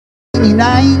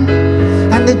29,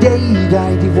 and the day he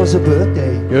died, it was a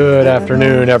birthday. Good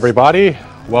afternoon, everybody.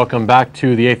 Welcome back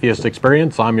to the Atheist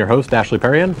Experience. I'm your host, Ashley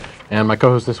Perrien, and my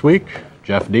co-host this week,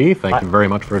 Jeff D. Thank you very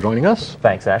much for joining us.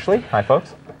 Thanks, Ashley. Hi,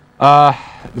 folks.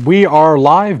 We are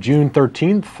live June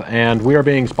 13th, and we are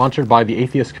being sponsored by the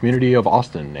Atheist Community of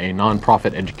Austin, a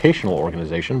non-profit educational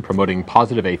organization promoting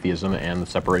positive atheism and the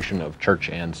separation of church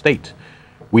and state.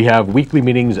 We have weekly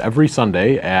meetings every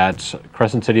Sunday at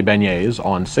Crescent City Beignets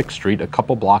on 6th Street, a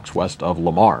couple blocks west of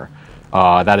Lamar.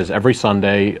 That is every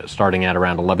Sunday, starting at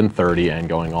around 11:30 and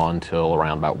going on till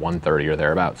around about 1:30 or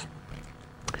thereabouts.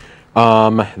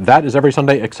 That is every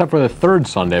Sunday except for the third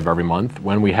Sunday of every month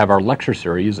when we have our lecture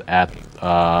series at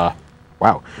the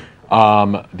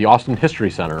Austin History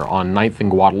Center on 9th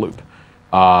and Guadalupe.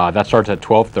 That starts at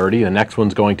 12:30. The next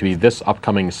one's going to be this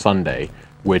upcoming Sunday,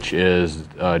 which is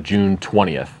June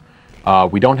 20th.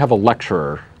 We don't have a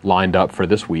lecturer lined up for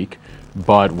this week,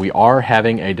 but we are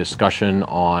having a discussion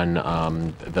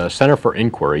on the Center for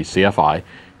Inquiry, CFI,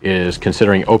 is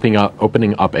considering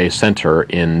opening up a center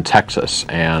in Texas,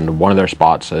 and one of their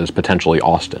spots is potentially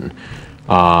Austin.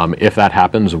 If that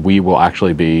happens, we will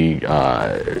actually be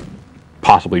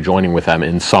possibly joining with them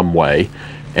in some way,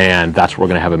 and that's what we're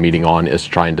going to have a meeting on, is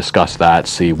to try and discuss that,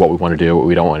 see what we want to do, what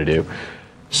we don't want to do.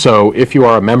 So if you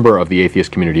are a member of the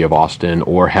Atheist Community of Austin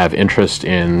or have interest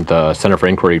in the Center for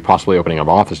Inquiry possibly opening up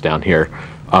an office down here,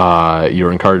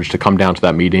 you're encouraged to come down to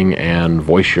that meeting and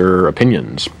voice your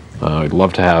opinions. I'd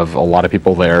love to have a lot of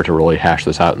people there to really hash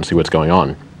this out and see what's going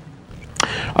on.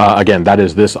 Again, that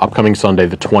is this upcoming Sunday,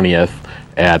 the 20th,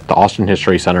 at the Austin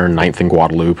History Center, 9th and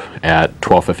Guadalupe, at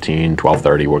 12:15,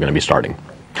 12:30. We're going to be starting.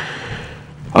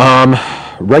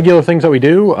 Regular things that we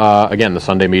do, again, the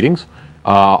Sunday meetings.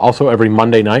 Also, every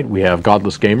Monday night, we have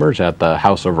Godless Gamers at the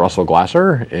House of Russell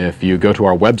Glasser. If you go to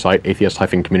our website,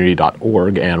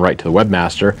 atheist-community.org, and write to the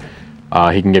webmaster,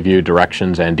 he can give you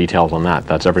directions and details on that.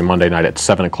 That's every Monday night at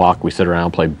 7 o'clock. We sit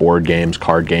around, play board games,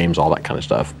 card games, all that kind of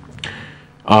stuff.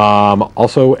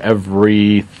 Also,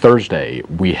 every Thursday,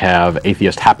 we have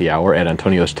Atheist Happy Hour at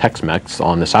Antonio's Tex-Mex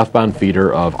on the southbound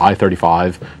feeder of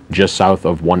I-35, just south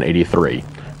of 183.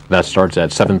 That starts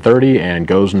at 7:30 and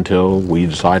goes until we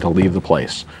decide to leave the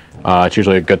place. It's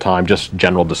usually a good time, just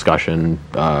general discussion,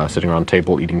 sitting around the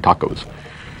table, eating tacos.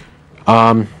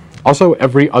 Also,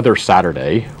 every other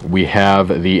Saturday, we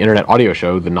have the internet audio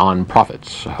show, The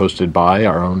Non-Prophets, hosted by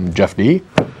our own Jeff D.,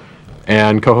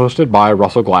 and co-hosted by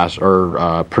Russell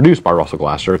Glasser, produced by Russell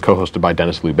Glasser, co-hosted by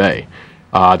Dennis Lobe.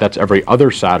 That's every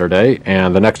other Saturday,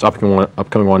 and the next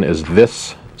upcoming one is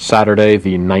this Saturday,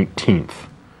 the 19th.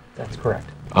 That's correct.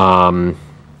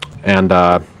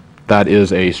 That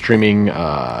is a streaming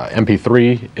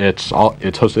MP3. It's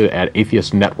hosted at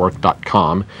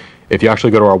atheistnetwork.com. If you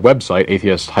actually go to our website,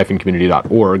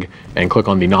 atheist-community.org, and click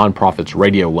on the Nonprofits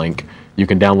radio link, you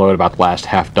can download about the last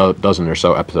dozen or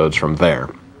so episodes from there.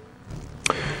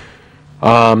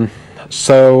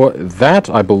 So that,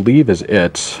 I believe, is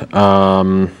it.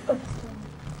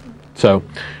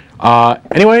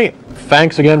 Anyway,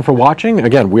 thanks again for watching.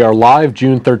 Again, we are live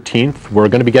June 13th. We're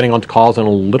going to be getting onto calls in a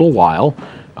little while.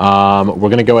 We're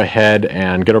going to go ahead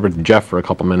and get over to Jeff for a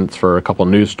couple minutes for a couple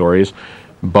news stories.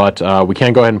 But we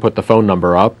can go ahead and put the phone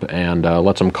number up and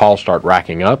let some calls start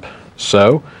racking up.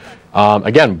 So,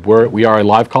 again, we are a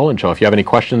live call-in show. If you have any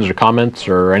questions or comments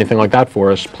or anything like that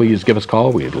for us, please give us a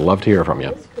call. We'd love to hear from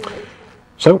you.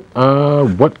 So,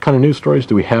 what kind of news stories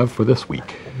do we have for this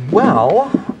week? Well,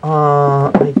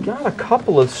 I got a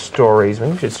couple of stories.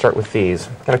 Maybe we should start with these.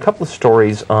 Got a couple of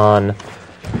stories on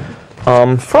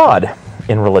fraud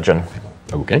in religion.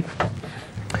 Okay.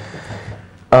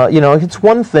 It's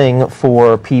one thing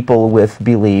for people with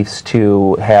beliefs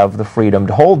to have the freedom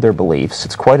to hold their beliefs.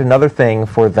 It's quite another thing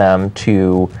for them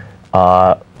to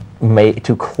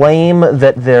claim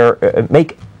that they're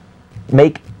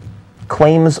make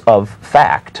claims of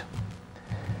fact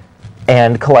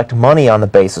and collect money on the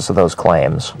basis of those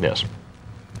claims. Yes.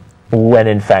 When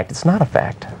in fact it's not a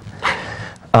fact.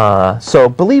 So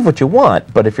believe what you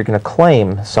want, but if you're going to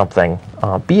claim something,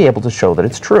 be able to show that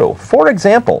it's true. For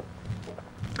example,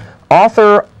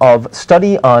 author of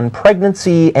study on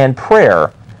pregnancy and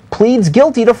prayer pleads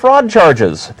guilty to fraud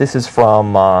charges. This is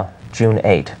from June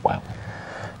 8. Wow.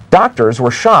 Doctors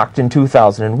were shocked in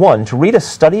 2001 to read a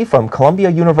study from Columbia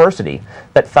University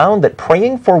that found that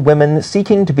praying for women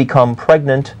seeking to become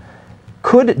pregnant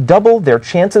could double their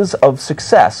chances of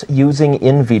success using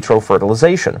in vitro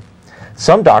fertilization.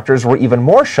 Some doctors were even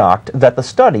more shocked that the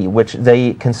study, which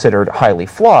they considered highly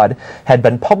flawed, had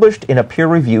been published in a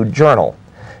peer-reviewed journal.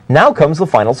 Now comes the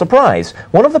final surprise.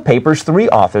 One of the paper's 3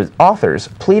 authors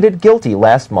pleaded guilty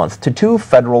last month to 2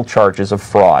 federal charges of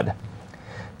fraud.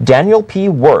 Daniel P.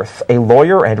 Worth, a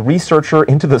lawyer and researcher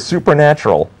into the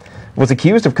supernatural, was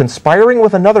accused of conspiring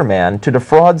with another man to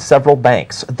defraud several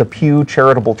banks, the Pew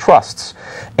Charitable Trusts,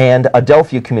 and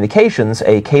Adelphia Communications,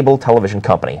 a cable television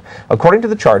company. According to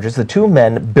the charges, the two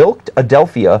men bilked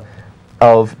Adelphia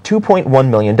of $2.1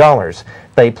 million.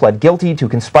 They pled guilty to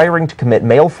conspiring to commit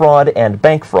mail fraud and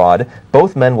bank fraud.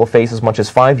 Both men will face as much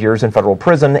as 5 years in federal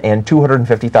prison and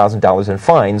 $250,000 in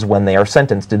fines when they are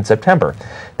sentenced in September.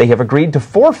 They have agreed to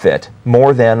forfeit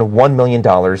more than $1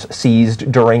 million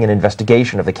seized during an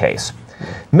investigation of the case.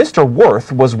 Mr.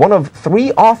 Worth was one of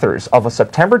 3 authors of a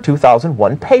September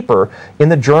 2001 paper in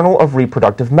the Journal of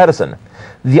Reproductive Medicine.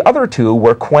 The other 2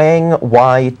 were Kwang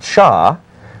Y. Cha,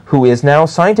 who is now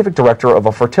scientific director of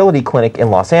a fertility clinic in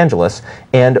Los Angeles,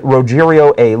 and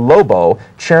Rogerio A. Lobo,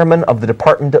 chairman of the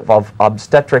Department of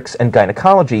Obstetrics and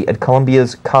Gynecology at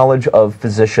Columbia's College of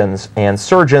Physicians and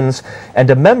Surgeons, and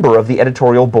a member of the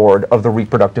editorial board of the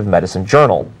Reproductive Medicine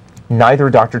Journal. Neither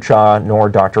Dr. Cha nor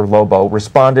Dr. Lobo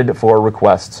responded for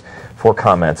requests for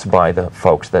comments by the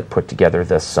folks that put together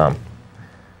this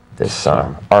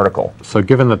article. So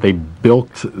given that they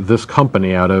bilked this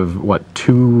company out of, what,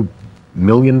 $2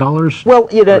 million? Well,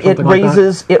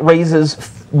 it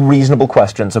raises reasonable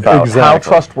questions about how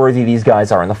trustworthy these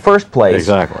guys are in the first place.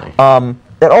 Exactly.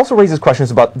 It also raises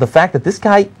questions about the fact that this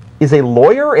guy is a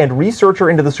lawyer and researcher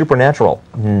into the supernatural,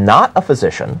 not a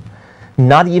physician,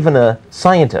 not even a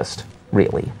scientist,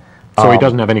 really. So he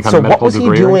doesn't have any kind of medical degree? So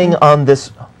what was he doing on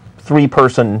this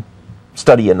 3-person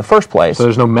study in the first place? So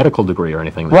there's no medical degree or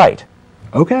anything there. Right.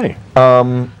 Okay.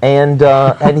 And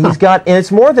he's got, and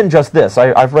it's more than just this.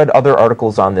 I've read other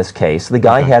articles on this case. The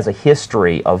guy has a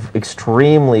history of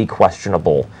extremely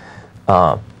questionable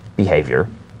behavior.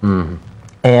 Mm-hmm.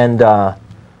 And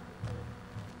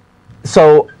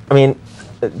so, I mean...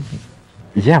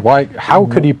 yeah, why? How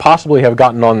could he possibly have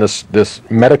gotten on this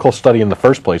medical study in the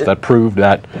first place that proved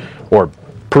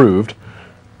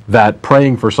that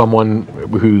praying for someone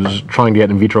who's trying to get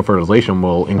in vitro fertilization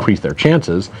will increase their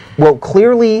chances? Well,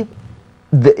 clearly,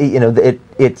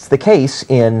 it's the case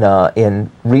in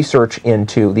research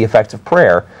into the effects of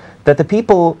prayer that the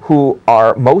people who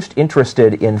are most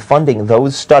interested in funding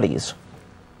those studies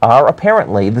are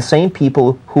apparently the same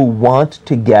people who want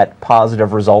to get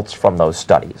positive results from those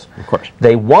studies. Of course.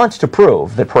 They want to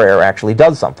prove that prayer actually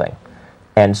does something.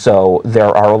 And so there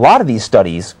are a lot of these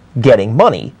studies getting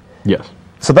money. Yes.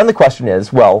 So then the question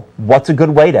is, well, what's a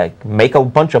good way to make a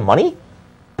bunch of money?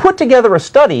 Put together a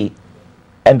study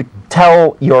and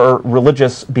tell your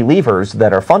religious believers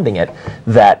that are funding it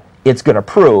that it's going to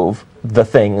prove the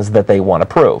things that they want to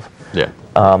prove. Yeah.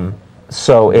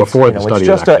 So it's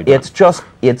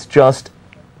it's just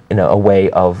a way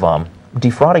of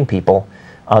defrauding people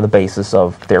on the basis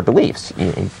of their beliefs,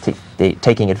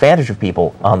 taking advantage of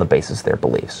people on the basis of their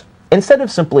beliefs, instead of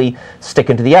simply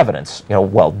sticking to the evidence.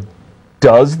 Well,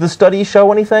 does the study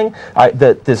show anything?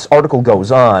 This article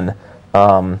goes on.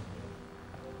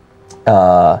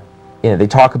 They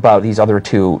talk about these other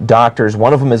 2 doctors.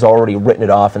 One of them has already written it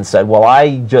off and said, well,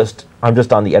 I'm just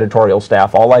on the editorial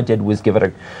staff. All I did was give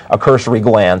it a cursory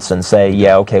glance and say,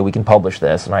 yeah, okay, we can publish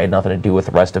this, and I had nothing to do with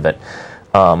the rest of it.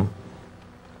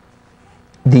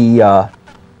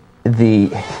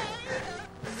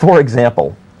 For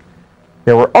example,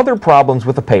 there were other problems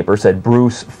with the paper, said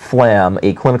Bruce Flam,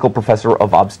 a clinical professor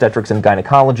of obstetrics and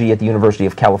gynecology at the University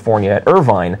of California at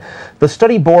Irvine. The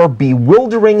study bore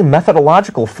bewildering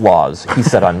methodological flaws, he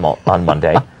said on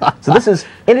Monday. So this is,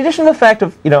 in addition to the fact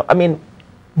of,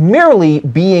 merely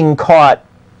being caught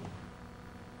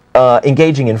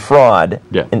engaging in fraud,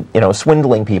 and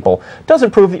swindling people,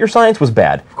 doesn't prove that your science was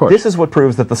bad. Of course. This is what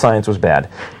proves that the science was bad.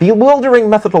 Bewildering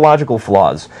methodological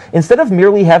flaws. Instead of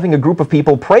merely having a group of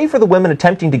people pray for the women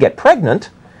attempting to get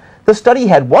pregnant, the study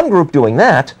had one group doing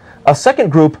that, a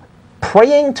second group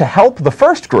praying to help the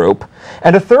first group,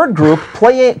 and a third group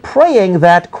praying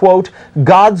that, quote,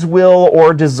 God's will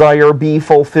or desire be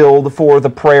fulfilled for the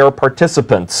prayer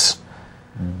participants.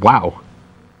 Wow.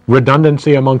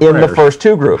 Redundancy among in prayers. The first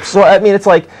 2 groups. So, I mean, it's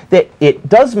like, it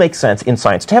does make sense in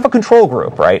science to have a control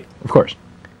group, right? Of course.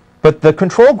 But the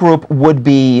control group would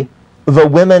be the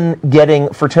women getting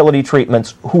fertility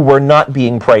treatments who were not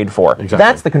being prayed for. Exactly.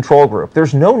 That's the control group.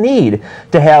 There's no need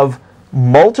to have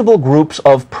multiple groups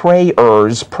of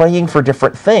prayers praying for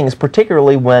different things,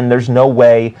 particularly when there's no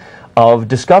way of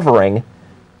discovering,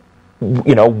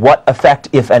 what effect,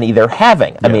 if any, they're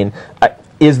having. Yeah. I mean,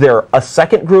 is there a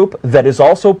second group that is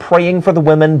also praying for the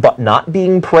women but not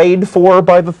being prayed for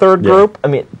by the third group? I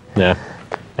mean... Yeah.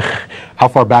 How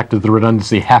far back does the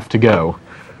redundancy have to go?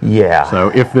 Yeah. So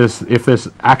if this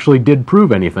actually did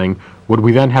prove anything, would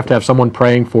we then have to have someone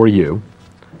praying for you,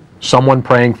 someone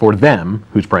praying for them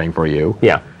who's praying for you.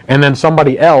 Yeah. And then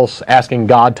somebody else asking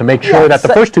God to make sure that the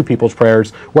first two people's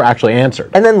prayers were actually answered.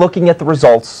 And then looking at the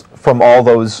results from all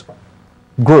those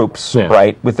groups,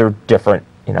 right, with their different,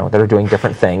 that are doing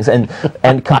different things, and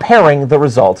comparing the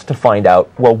results to find out,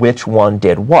 well, which one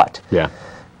did what. Yeah.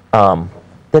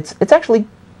 It's actually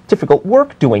difficult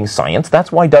work doing science.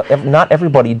 That's why not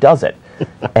everybody does it.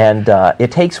 And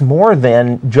it takes more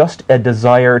than just a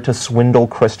desire to swindle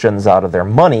Christians out of their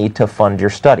money to fund your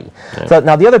study. Yeah. So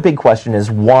now the other big question is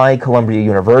why Columbia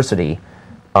University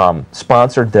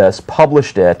sponsored this,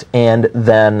 published it, and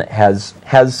then has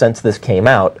since this came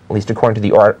out, at least according to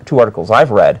the two articles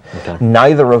I've read,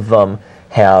 neither of them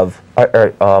have,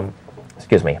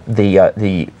 excuse me,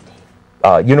 the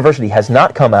university has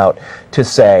not come out to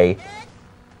say,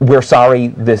 we're sorry,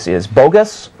 this is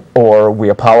bogus, or we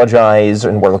apologize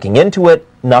and we're looking into it.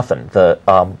 Nothing.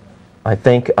 I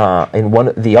think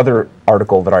in the other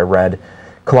article that I read,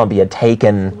 Columbia had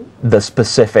taken the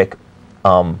specific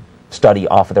study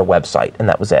off of their website, and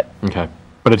that was it. Okay.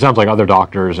 But it sounds like other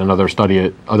doctors and other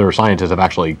scientists have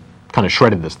actually kind of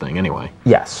shredded this thing anyway.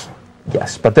 Yes.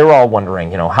 Yes, but they're all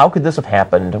wondering, how could this have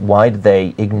happened? Why did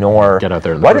they ignore... Get out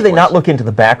there why did they not look into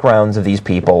the backgrounds of these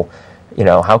people?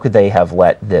 How could they have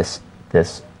let this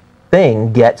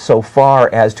thing get so far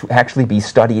as to actually be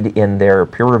studied in their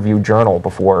peer-reviewed journal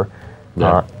before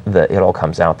it all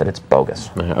comes out that it's bogus?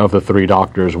 Of the three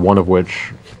doctors, one of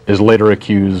which is later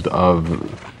accused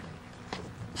of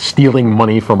stealing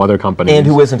money from other companies. And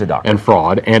who isn't a doctor. And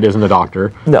fraud, and isn't a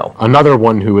doctor. No. Another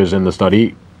one who is in the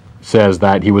study says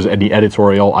that he was in the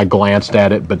editorial. I glanced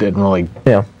at it, but didn't really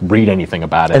read anything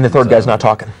about it. And the third guy's not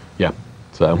talking. Yeah.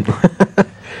 So...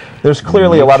 There's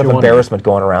clearly a lot of embarrassment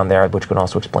going around there, which could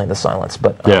also explain the silence.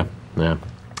 But the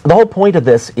whole point of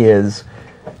this is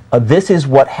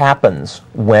what happens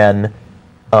when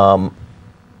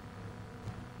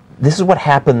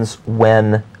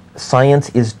science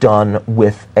is done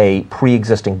with a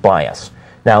pre-existing bias.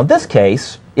 Now, in this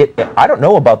case, I don't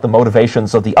know about the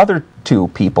motivations of the other two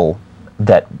people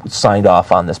that signed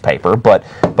off on this paper, but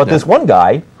this one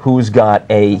guy who's got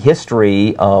a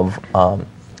history of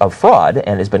fraud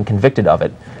and has been convicted of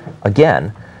it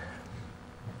again,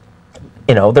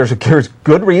 there's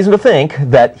good reason to think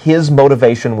that his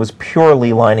motivation was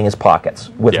purely lining his pockets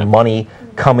with money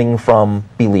coming from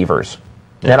believers.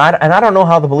 And I don't know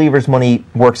how the believers' money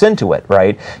works into it,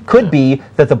 right? Could be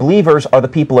that the believers are the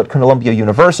people at Columbia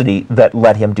University that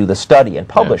let him do the study and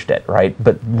published it, right?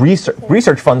 But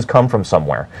research funds come from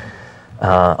somewhere.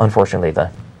 Unfortunately,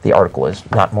 the article is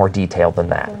not more detailed than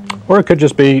that. Or it could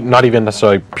just be not even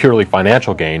necessarily purely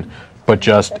financial gain, but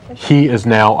just he is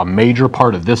now a major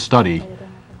part of this study,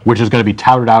 which is going to be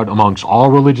touted out amongst all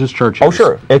religious churches. Oh,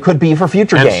 sure. It could be for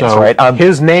future gains, so right?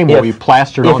 His name will be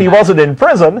plastered on If he wasn't in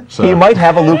prison, he might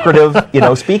have a lucrative,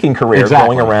 speaking career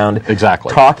going around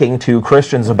talking to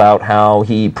Christians about how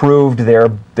he proved their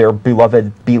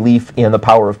beloved belief in the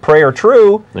power of prayer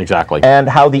true. Exactly. And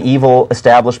how the evil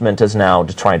establishment is now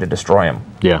just trying to destroy him.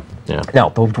 Yeah, yeah. Now,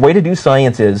 the way to do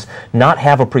science is not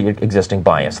have a pre-existing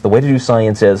bias. The way to do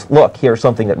science is, look, here's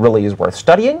something that really is worth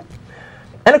studying.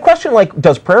 And a question like,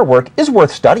 does prayer work, is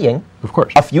worth studying. Of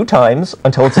course. A few times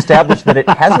until it's established that it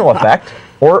has no effect,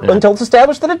 or until it's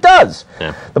established that it does.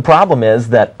 Yeah. The problem is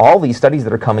that all these studies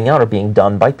that are coming out are being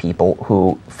done by people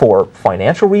who, for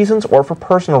financial reasons or for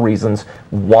personal reasons,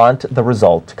 want the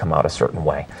result to come out a certain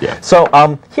way. Yeah.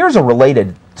 So here's a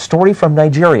related story from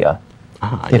Nigeria,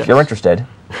 if you're interested.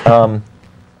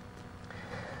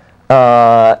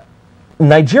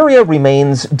 Nigeria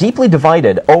remains deeply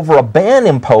divided over a ban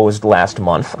imposed last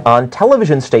month on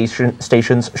television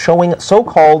stations showing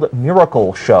so-called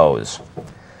miracle shows.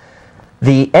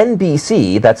 The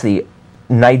NBC, that's the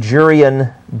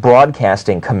Nigerian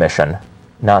Broadcasting Commission,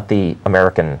 not the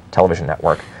American television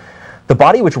network, the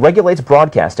body which regulates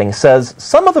broadcasting, says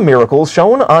some of the miracles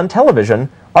shown on television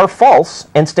are false,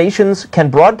 and stations can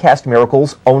broadcast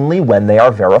miracles only when they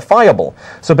are verifiable.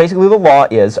 So basically the law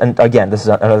is, and again, this is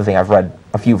another thing, I've read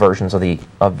a few versions of the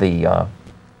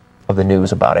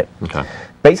news about it. Okay.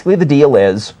 Basically the deal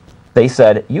is, they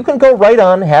said, you can go right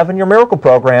on having your miracle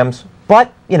programs,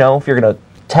 but, if you're going to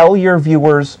tell your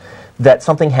viewers that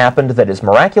something happened that is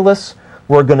miraculous,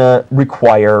 we're going to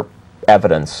require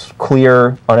evidence,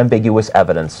 clear, unambiguous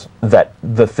evidence that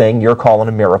the thing you're calling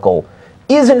a miracle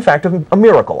is in fact a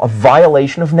miracle, a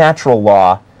violation of natural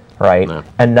law, right? Yeah.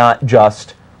 And not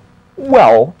just,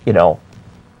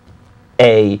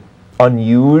 a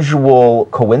unusual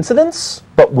coincidence,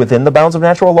 but within the bounds of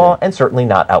natural law, and certainly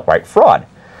not outright fraud.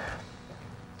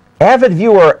 Avid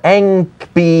viewer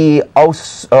Angbi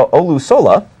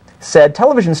Olusola said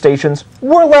television stations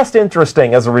were less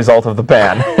interesting as a result of the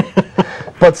ban.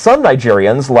 But some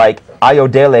Nigerians, like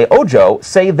Ayodele Ojo,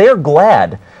 say they're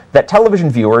glad that television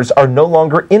viewers are no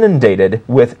longer inundated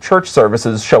with church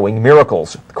services showing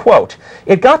miracles. Quote,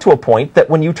 "It got to a point that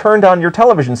when you turned on your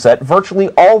television set, virtually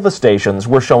all the stations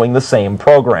were showing the same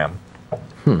program."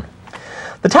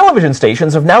 The television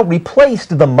stations have now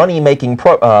replaced the money-making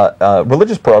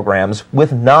religious programs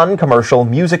with non-commercial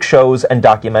music shows and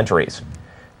documentaries.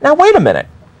 Now, wait a minute.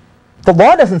 The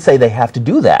law doesn't say they have to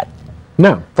do that.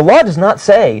 No. The law does not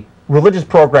say religious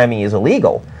programming is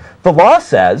illegal. The law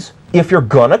says if you're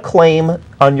going to claim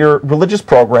on your religious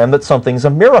program that something's a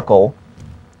miracle,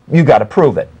 you got to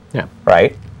prove it. Yeah.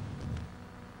 Right?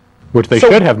 Which they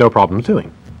should have no problems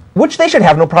doing. Which they should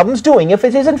have no problems doing if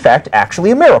it is in fact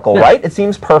actually a miracle, right? It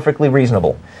seems perfectly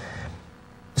reasonable.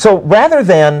 So rather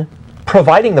than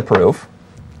providing the proof,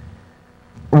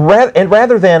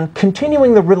 rather than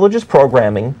continuing the religious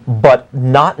programming but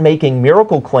not making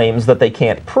miracle claims that they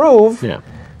can't prove,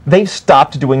 they've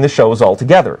stopped doing the shows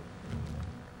altogether.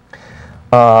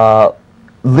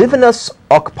 Livinus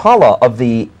Okpala of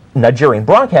the Nigerian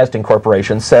Broadcasting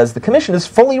Corporation says the commission is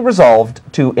fully resolved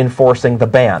to enforcing the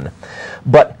ban.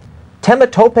 But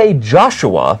Temitope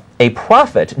Joshua, a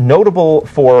prophet notable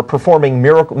for performing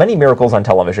many miracles on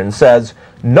television, says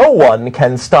no one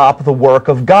can stop the work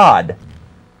of God.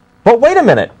 But wait a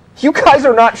minute. You guys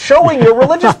are not showing your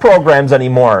religious programs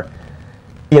anymore.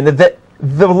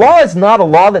 The law is not a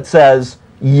law that says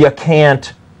you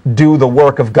can't do the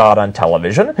work of God on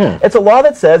television. It's a law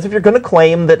that says if you're going to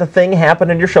claim that a thing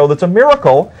happened in your show that's a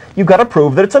miracle, you've got to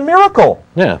prove that it's a miracle.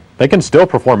 Yeah, they can still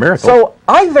perform miracles. So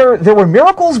either there were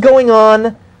miracles going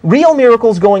on, real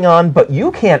miracles going on, but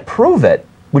you can't prove it,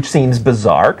 which seems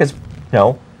bizarre because,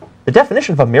 the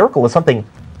definition of a miracle is something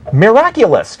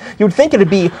miraculous. You'd think it'd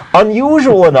be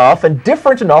unusual enough and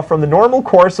different enough from the normal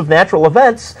course of natural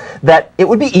events that it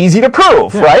would be easy to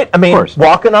prove, right? I mean,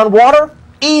 walking on water,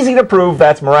 easy to prove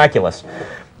that's miraculous.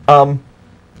 So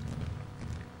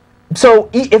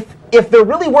if there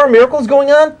really were miracles going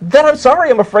on, then I'm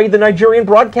sorry, I'm afraid the Nigerian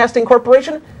Broadcasting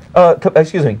Corporation,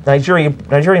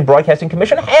 Nigerian Broadcasting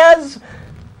Commission has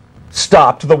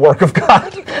stopped the work of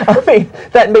God. I mean,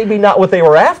 that may be not what they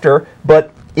were after, but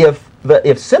if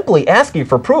simply asking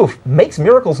for proof makes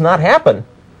miracles not happen,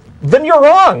 then you're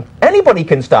wrong. Anybody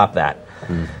can stop that.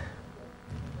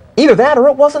 Either that or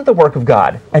it wasn't the work of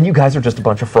God, and you guys are just a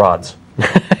bunch of frauds.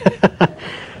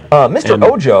 Mr.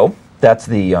 Ojo, that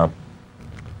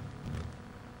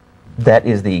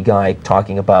is the guy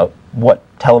talking about what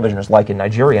television is like in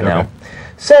Nigeria now,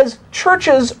 says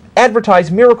churches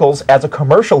advertise miracles as a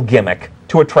commercial gimmick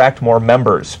to attract more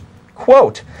members.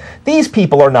 Quote, "These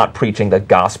people are not preaching the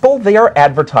gospel, they are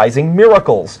advertising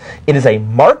miracles. It is a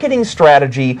marketing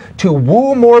strategy to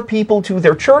woo more people to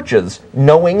their churches,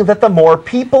 knowing that the more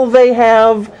people they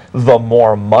have, the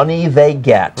more money they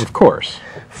get." Of course.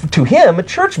 To him,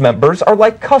 church members are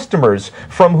like customers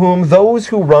from whom those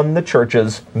who run the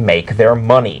churches make their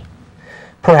money.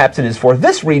 Perhaps it is for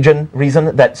this reason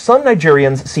that some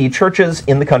Nigerians see churches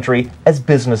in the country as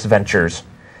business ventures.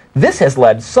 This has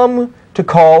led some to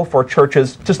call for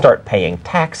churches to start paying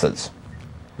taxes.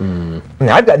 Now,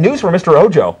 I've got news for Mr.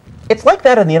 Ojo. It's like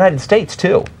that in the United States,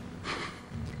 too.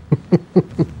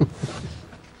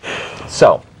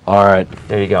 So, all right,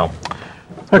 there you go.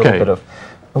 Okay.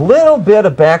 A little bit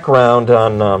of background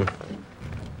on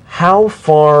how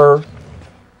far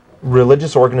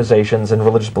religious organizations and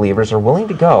religious believers are willing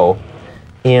to go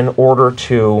in order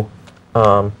to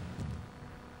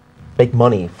make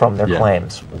money from their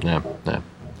claims. Yeah.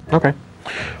 Okay.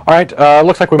 All right.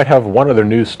 Looks like we might have one other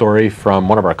news story from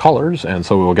one of our callers, and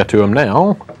so we will get to him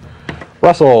now.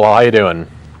 Russell, how you doing?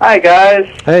 Hi, guys.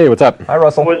 Hey, what's up? Hi,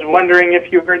 Russell. I was wondering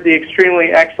if you heard the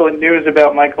extremely excellent news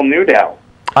about Michael Newdow.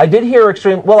 I did hear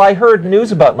I heard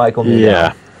news about Michael Newdow.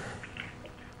 Yeah.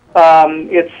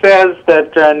 It says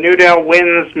that Newdow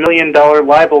wins $1 million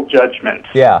libel judgment.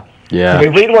 Yeah. Yeah.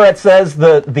 Can we read where it says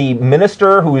the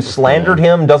minister who slandered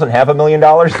him doesn't have $1 million?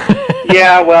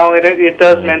 Yeah, well, it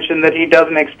does mention that he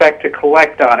doesn't expect to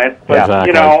collect on it. But,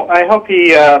 Exactly. I hope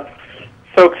he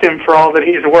soaks him for all that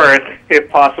he's worth, if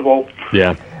possible.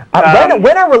 Yeah.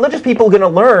 When are religious people going to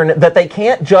learn that they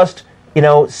can't just,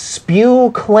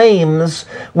 spew claims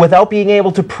without being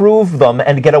able to prove them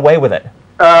and get away with it?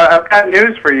 I've got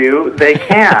news for you. They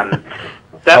can.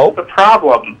 That's the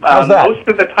problem. How's that? Most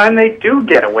of the time they do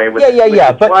get away with it.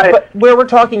 Yeah. But where we're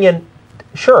talking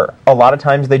sure, a lot of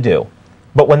times they do.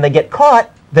 But when they get caught,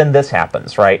 then this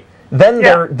happens, right? Then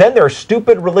their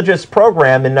stupid religious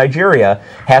program in Nigeria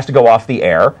has to go off the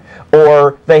air,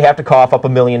 or they have to cough up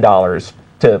 $1 million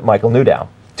to Michael Newdow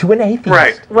to an atheist.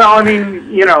 Right. Well, I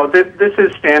mean, you know, this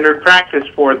is standard practice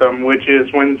for them, which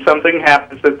is when something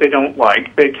happens that they don't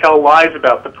like, they tell lies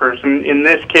about the person. In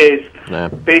this case,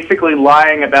 basically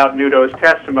lying about Newdow's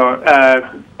testimony,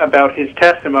 about his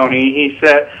testimony. He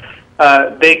said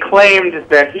they claimed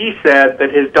that he said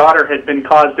that his daughter had been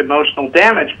caused emotional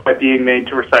damage by being made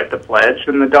to recite the pledge,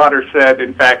 and the daughter said,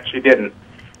 in fact, she didn't.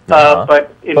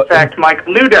 But in fact,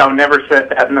 Michael Newdow never said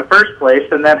that in the first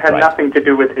place, and that had nothing to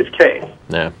do with his case.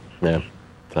 Yeah.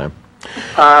 So,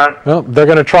 well, they're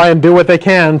going to try and do what they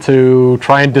can to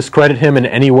try and discredit him in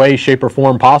any way, shape, or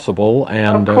form possible.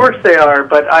 And of course they are,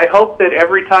 but I hope that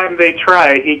every time they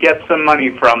try, he gets some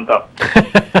money from them.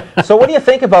 So what do you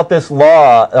think about this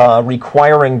law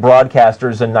requiring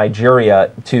broadcasters in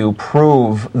Nigeria to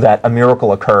prove that a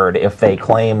miracle occurred if they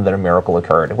claim that a miracle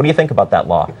occurred? What do you think about that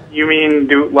law? You mean,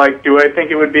 do I think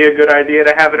it would be a good idea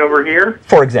to have it over here?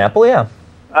 For example, yeah.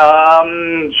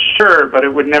 Sure, but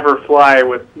it would never fly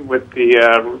with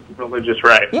the religious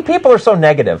right. You people are so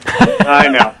negative. I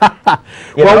know.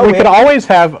 Well, we could always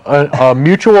have a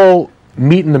mutual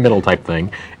meet in the middle type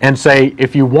thing and say,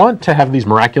 if you want to have these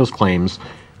miraculous claims,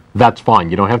 that's fine.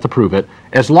 You don't have to prove it.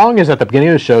 As long as at the beginning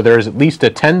of the show there is at least a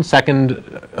 10-second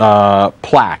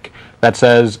plaque that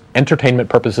says entertainment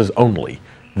purposes only.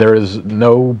 There is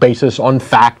no basis on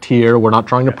fact here. We're not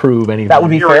trying to prove anything. That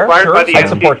would be fair. You're required Sure. by the I'd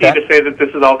support NCC that. to say that this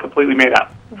is all completely made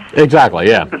up. Exactly,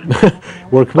 yeah.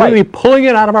 We're completely pulling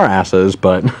it out of our asses,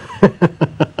 but...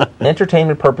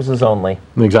 Entertainment purposes only.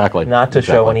 Exactly. Not to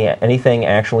show anything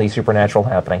actually supernatural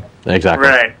happening. Exactly.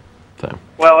 Right. So.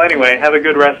 Well, anyway, have a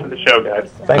good rest of the show,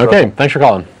 guys. Thanks, okay, Russell. thanks for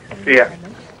calling. See ya.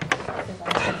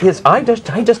 Yes, I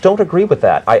just don't agree with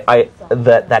that.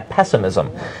 That pessimism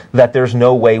that there's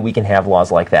no way we can have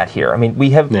laws like that here. I mean,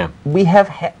 we have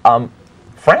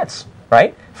France,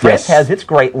 right? France has its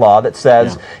great law that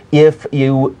says if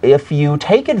you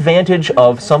take advantage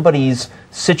of somebody's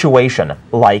situation,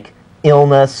 like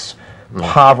illness,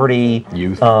 poverty,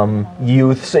 youth.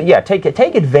 So take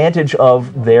advantage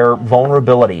of their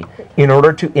vulnerability in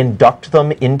order to induct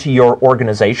them into your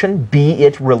organization, be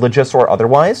it religious or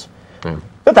otherwise.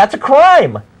 But that's a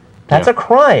crime. That's a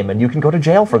crime, and you can go to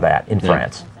jail for that in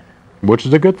France. Which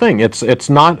is a good thing. It's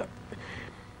not...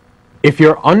 If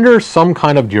you're under some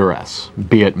kind of duress,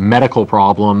 be it medical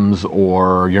problems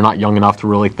or you're not young enough to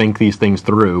really think these things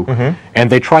through, and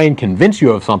they try and convince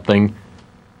you of something,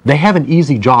 they have an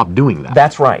easy job doing that.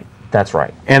 That's right. That's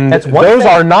right. And those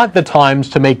are not the times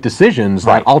to make decisions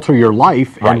that alter your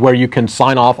life and where you can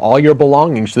sign off all your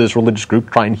belongings to this religious group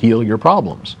to try and heal your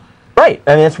problems. Right.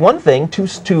 I mean, it's one thing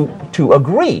to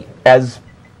agree, as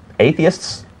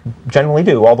atheists generally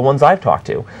do, all the ones I've talked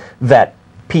to, that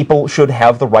people should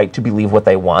have the right to believe what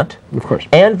they want. Of course.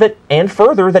 And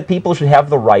further, that people should have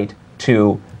the right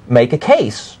to make a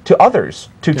case to others,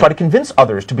 to try to convince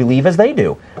others to believe as they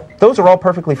do. Those are all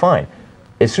perfectly fine.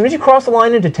 As soon as you cross the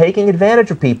line into taking advantage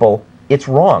of people, it's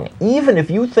wrong. Even if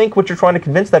you think what you're trying to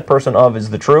convince that person of is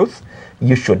the truth,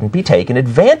 you shouldn't be taking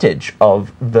advantage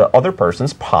of the other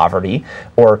person's poverty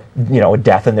or, a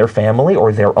death in their family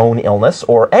or their own illness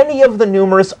or any of the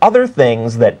numerous other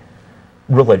things that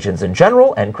religions in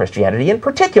general and Christianity in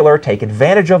particular take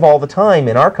advantage of all the time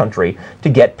in our country to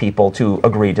get people to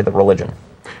agree to the religion.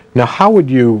 Now, how would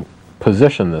you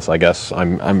position this? I guess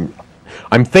I'm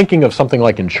thinking of something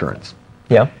like insurance.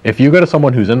 Yeah. If you go to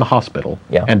someone who's in the hospital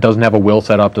and doesn't have a will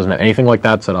set up, doesn't have anything like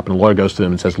that set up, and a lawyer goes to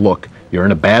them and says, look, you're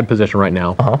in a bad position right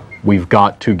now. We've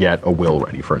got to get a will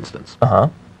ready, for instance.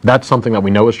 That's something that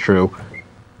we know is true.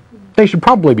 They should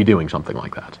probably be doing something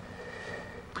like that.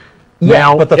 Yeah,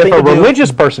 now, but if a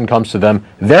religious person comes to them,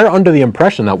 they're under the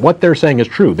impression that what they're saying is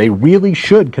true. They really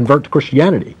should convert to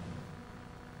Christianity.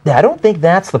 Yeah, I don't think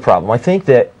that's the problem. I think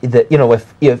that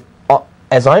if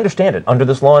as I understand it, under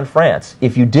this law in France,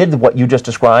 if you did what you just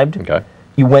described,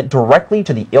 you went directly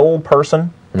to the ill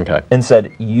person and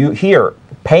said, "You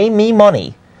pay me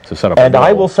money, to set up and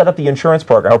I will set up the insurance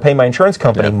program. I'll pay my insurance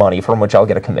company money from which I'll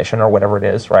get a commission or whatever it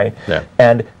is, right?" Yeah.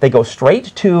 And they go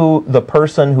straight to the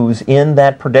person who's in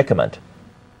that predicament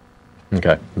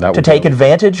to take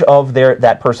advantage of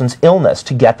that person's illness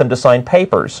to get them to sign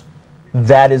papers.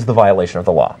 That is the violation of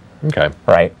the law.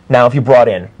 Right? Now, if you brought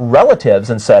in relatives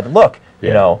and said, look,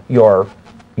 your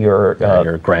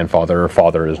grandfather or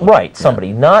father is... Right,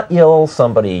 somebody not ill,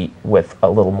 somebody with a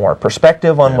little more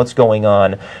perspective on what's going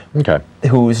on,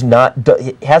 who's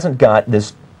hasn't got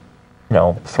this,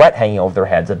 threat hanging over their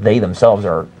heads that they themselves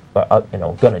are,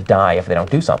 going to die if they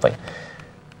don't do something.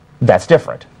 That's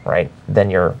different, right? Then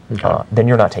you're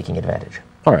not taking advantage.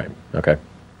 All right, okay.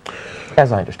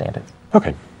 As I understand it.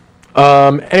 Okay.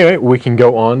 Anyway, we can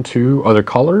go on to other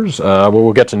callers.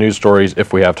 We'll get to news stories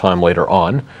if we have time later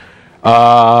on.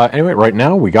 Anyway, right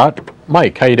now we got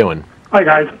Mike. How you doing? Hi,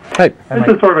 guys. Hey.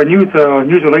 This is sort of a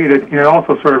news-related, and it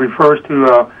also sort of refers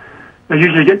to, I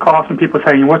usually get calls from people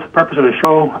saying, what's the purpose of the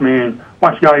show? I mean,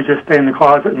 why don't you guys just stay in the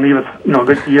closet and leave us,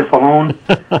 leave us alone?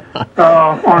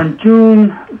 On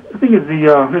June, I think it's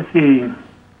the,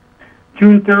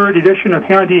 June 3rd edition of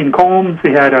Hannity and Combs,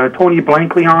 they had Tony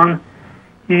Blankley on.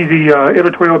 He's the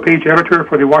editorial page editor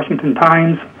for the Washington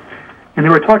Times. And they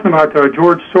were talking about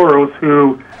George Soros,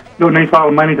 who donates a lot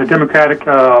of money to Democratic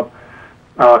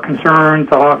concerns.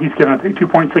 He's given, I think,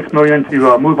 $2.6 million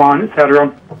to move on, etc.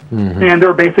 Mm-hmm. And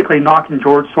they're basically knocking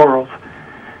George Soros.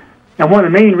 And one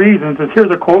of the main reasons is, here's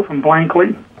a quote from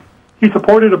Blankley. He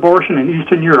supported abortion in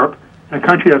Eastern Europe, a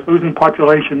country that's losing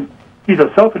population. He's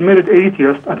a self-admitted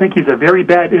atheist. I think he's a very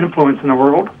bad influence in the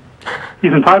world.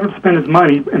 He's entitled to spend his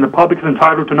money, and the public is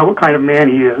entitled to know what kind of man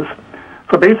he is.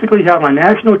 So basically, you have on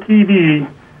national TV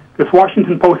this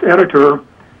Washington Post editor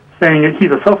saying that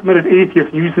he's a self-admitted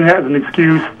atheist, and using that as an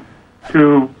excuse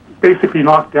to basically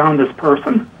knock down this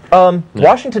person.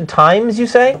 Washington Times, you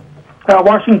say?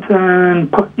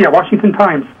 Washington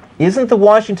Times. Isn't the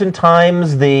Washington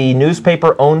Times the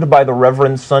newspaper owned by the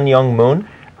Reverend Sun Myung Moon?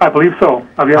 I believe so.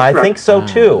 I think so,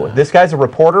 too. This guy's a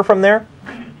reporter from there?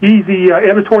 He's the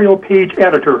editorial page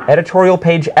editor. Editorial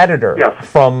page editor. Yes.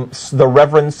 From the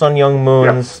Reverend Sun Myung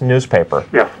Moon's newspaper.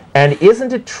 Yes. And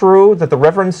isn't it true that the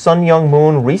Reverend Sun Myung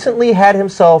Moon recently had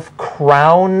himself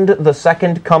crowned the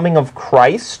second coming of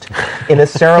Christ in a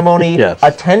ceremony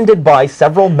attended by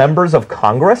several members of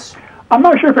Congress? I'm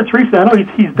not sure if it's recent. I know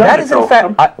he's done that is, in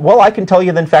fact, I can tell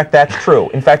you that, in fact, that's true.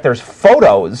 In fact, there's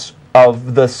photos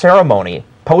of the ceremony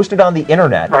posted on the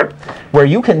internet where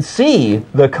you can see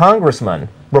the congressman,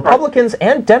 Republicans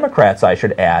and Democrats, I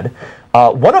should add,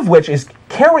 one of which is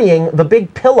carrying the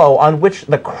big pillow on which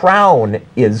the crown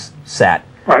is set.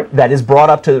 That is brought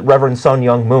up to Reverend Sun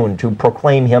Myung Moon to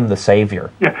proclaim him the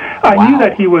Savior. Yeah, I knew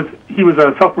that he was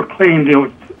a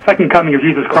self-proclaimed, second coming of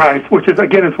Jesus Christ, which is,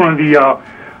 again, it's one of the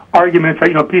arguments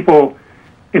that, people,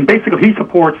 and basically he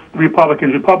supports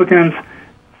Republicans. Republicans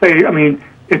say, I mean,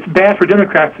 it's bad for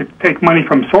Democrats to take money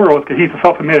from Soros because he's a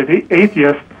self-admitted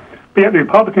atheist, but yet the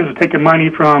Republicans are taking money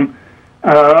from,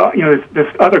 this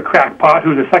other crackpot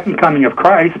who's the second coming of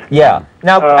Christ. Yeah.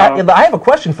 Now, I have a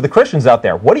question for the Christians out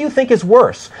there. What do you think is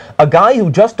worse? A guy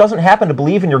who just doesn't happen to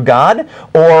believe in your God,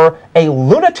 or a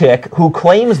lunatic who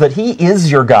claims that he is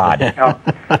your God? Yeah.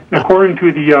 According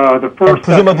to the first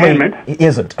commandment, he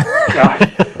isn't.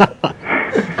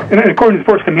 And according to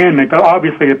the first commandment,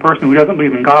 obviously a person who doesn't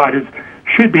believe in God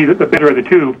should be the better of the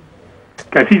two,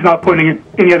 because he's not putting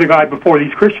any other God before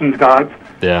these Christians' gods.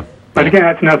 Yeah. But again,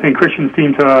 that's another thing Christians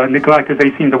seem to neglect, is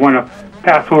they seem to want to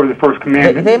pass over the first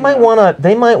commandment. They might want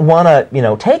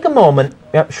to, take a moment.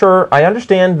 Yeah, sure, I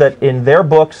understand that in their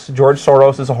books, George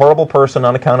Soros is a horrible person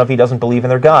on account of he doesn't believe in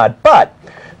their God. But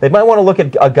they might want to look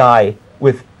at a guy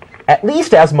with at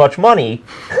least as much money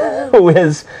who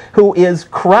is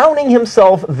crowning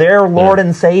himself their Lord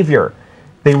and Savior.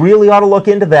 They really ought to look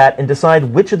into that and decide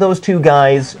which of those two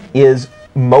guys is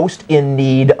most in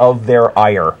need of their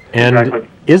ire. And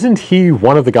isn't he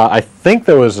one of the guys? I think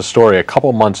there was a story a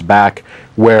couple months back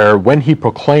where when he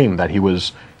proclaimed that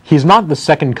he's not the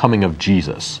second coming of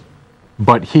Jesus,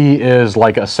 but he is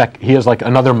like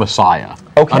another Messiah,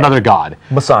 another God.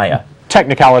 Messiah.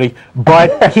 Technicality,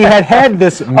 but he had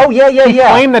this. He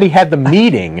claimed that he had the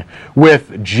meeting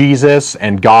with Jesus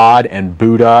and God and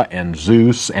Buddha and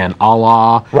Zeus and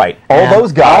Allah. Right, all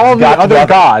those gods, all the other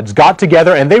gods got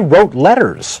together and they wrote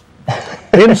letters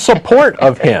in support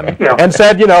of him and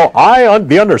said,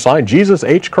 the undersigned Jesus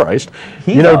H. Christ,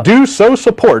 do so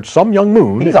support Sun Myung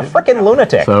Moon. He's a freaking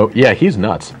lunatic. So yeah, he's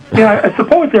nuts. Yeah, I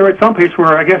suppose they're at some place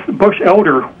where I guess Bush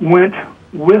elder went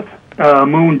with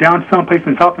Moon down someplace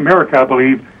in South America, I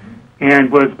believe, and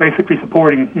was basically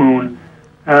supporting Moon.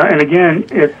 And again,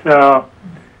 it's...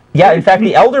 in fact,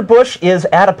 the elder Bush is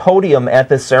at a podium at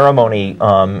this ceremony,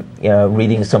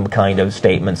 reading some kind of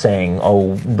statement saying,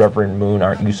 "Oh, Reverend Moon,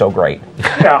 aren't you so great?"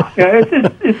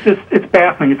 It's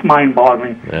baffling. It's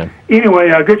mind-boggling. Yeah.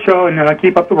 Anyway, good show, and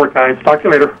keep up the work, guys. Talk to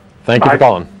you later. Thank you for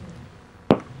calling.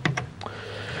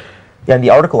 Yeah, in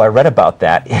the article I read about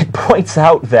that, it points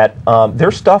out that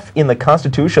there's stuff in the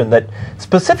Constitution that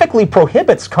specifically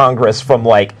prohibits Congress from,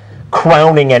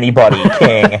 crowning anybody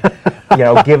king,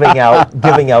 giving out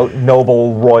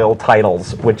noble royal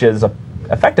titles, which is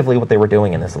effectively what they were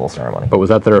doing in this little ceremony. But was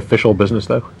that their official business,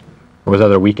 though? Or was that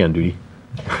their weekend duty?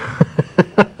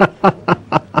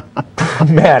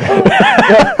 Man,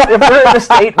 if we're in a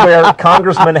state where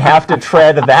congressmen have to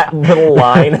tread that little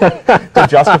line to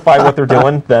justify what they're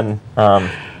doing, then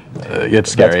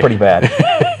it's scary. That's pretty bad.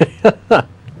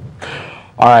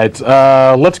 All right,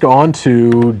 let's go on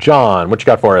to John. What you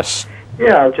got for us?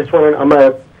 Yeah, I was just wondering,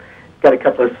 got a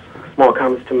couple of small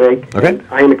comments to make. Okay.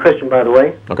 I am a Christian, by the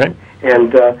way. Okay.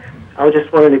 And I was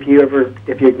just wondering if you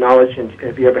acknowledge and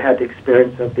if you ever had the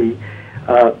experience of the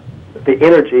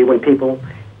energy when people,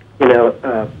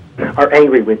 are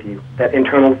angry with you. That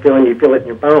internal feeling, you feel it in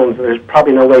your bones. And there's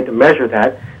probably no way to measure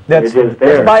that. That's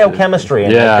biochemistry,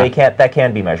 and that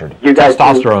can be measured. You guys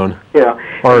testosterone.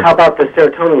 How about the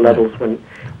serotonin levels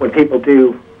when people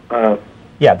do?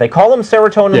 Yeah, they call them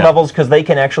serotonin levels because they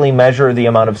can actually measure the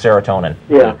amount of serotonin.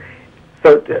 Yeah.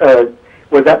 So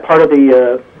was that part of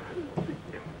the?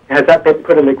 Has that been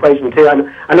put in the equation too?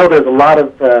 I know there's a lot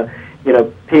of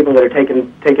people that are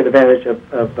taking advantage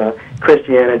of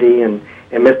Christianity and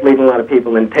misleading a lot of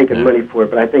people and taking money for it.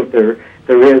 But I think there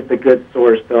is the good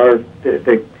source. There are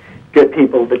the good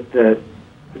people, the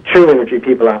true energy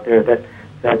people out there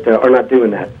that are not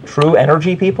doing that. True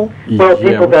energy people? Well,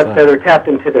 people that are tapped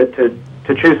into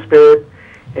to true spirit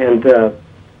and.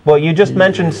 Well, you just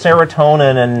mentioned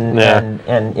serotonin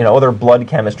and other blood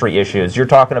chemistry issues. You're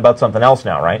talking about something else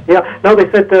now, right? Yeah. No, they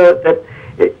said that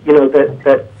the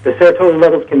serotonin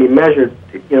levels can be measured.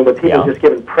 With people just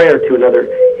giving prayer to another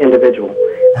individual.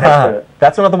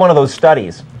 That's another one of those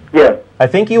studies. Yeah. I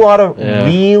think you ought to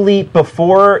really,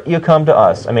 before you come to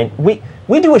us. I mean, we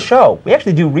do a show. We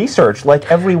actually do research like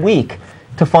every week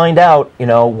to find out,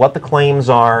 what the claims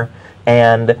are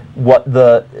and what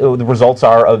the results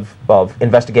are of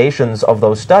investigations of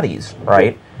those studies,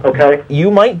 right? Okay. You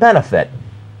might benefit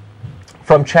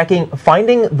from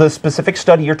finding the specific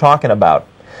study you're talking about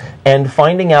and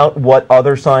finding out what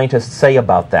other scientists say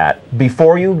about that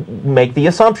before you make the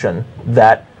assumption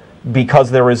that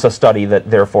because there is a study that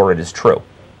therefore it is true.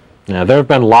 Yeah, there have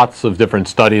been lots of different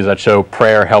studies that show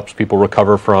prayer helps people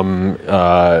recover from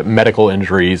medical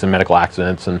injuries and medical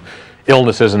accidents and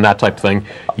illnesses and that type of thing.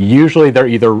 Usually they're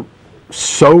either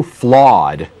so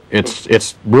flawed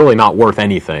it's really not worth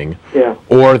anything. Yeah.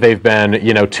 Or they've been,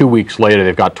 2 weeks later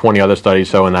they've got 20 other studies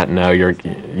showing that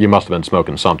you must have been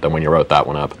smoking something when you wrote that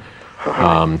one up.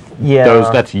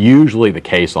 That's usually the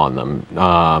case on them.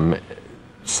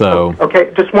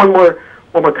 Okay, just one more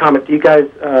comment. Do you guys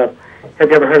have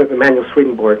you ever heard of Emanuel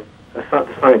Swedenborg, the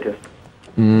scientist?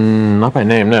 Not by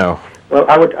name, no. Well,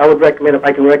 I would recommend, if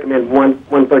I can recommend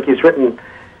one book. He's written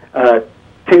 2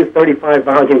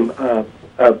 35-volume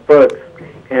books,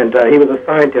 and he was a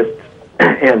scientist,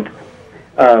 and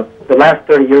the last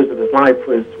 30 years of his life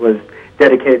was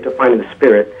dedicated to finding the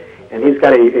spirit. And he's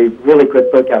got a really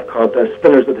good book out called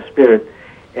Spinners of the Spirit.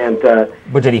 And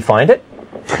but did he find it?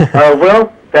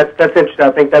 Well, that's interesting.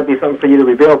 I think that'd be something for you to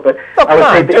reveal. But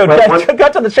I would say,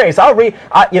 cut to the chase. I'll read.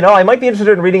 I might be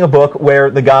interested in reading a book where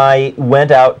the guy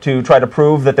went out to try to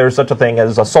prove that there's such a thing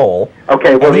as a soul.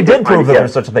 Okay, well, and he did prove that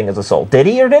there's such a thing as a soul. Did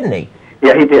he or didn't he?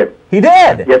 Yeah, he did. He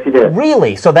did? Yes, he did.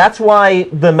 Really? So that's why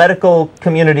the medical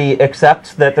community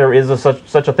accepts that there is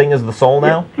such a thing as the soul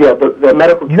now? Yeah, the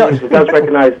medical community does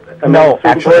recognize no,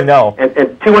 actually, no.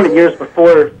 And 200 years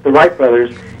before the Wright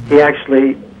brothers, he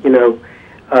actually,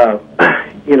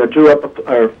 drew up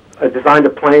designed a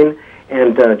plane,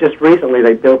 and just recently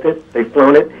they built it, they've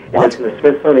flown it, and it's in the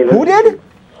Smithsonian. Who did?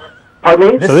 Pardon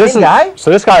me? This guy?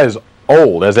 So this guy is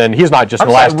old, as in he's not just in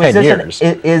the last 10 years.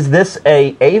 Is this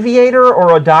a aviator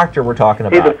or a doctor we're talking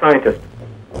about? He's a scientist.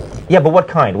 Yeah, but what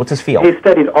kind? What's his field? He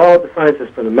studied all the sciences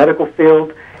from the medical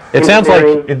field. It sounds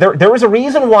like there is a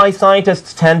reason why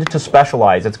scientists tend to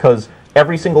specialize. It's because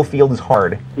every single field is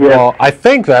hard. Yeah. Well, I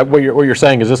think that what you're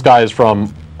saying is this guy is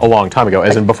from a long time ago,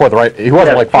 as in before the right. He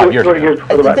wasn't like 5 years ago. Years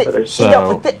before the Wright brothers.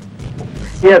 So.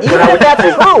 Yes, even if that's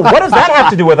true, what does that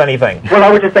have to do with anything? Well, I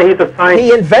would just say he's a scientist.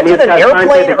 He invented an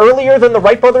airplane earlier than the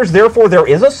Wright brothers, therefore there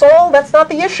is a soul? That's not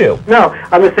the issue. No,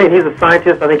 I'm just saying he's a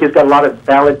scientist. I think he's got a lot of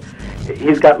valid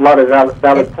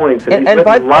points. And he's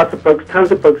written lots of books,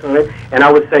 tons of books on it. And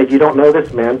I would say, if you don't know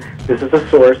this man, this is a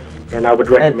source, and I would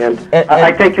recommend.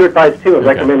 I take your advice too of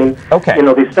recommending.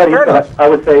 These studies. But I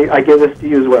would say I give this to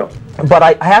you as well. But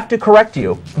I have to correct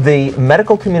you. The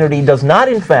medical community does not,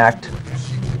 in fact.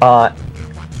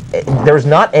 There's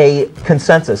not a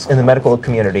consensus in the medical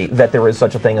community that there is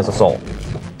such a thing as a soul.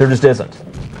 There just isn't.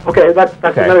 Okay, that's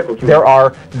the medical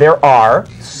community. There are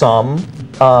some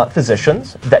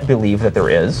physicians that believe that there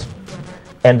is,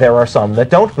 and there are some that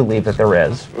don't believe that there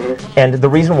is. Mm-hmm. And the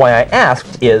reason why I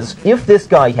asked is, if this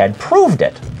guy had proved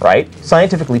it, right,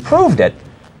 scientifically proved it,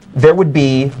 there would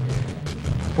be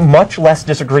much less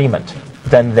disagreement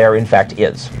than there in fact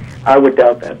is. I would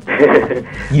doubt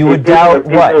that. You would doubt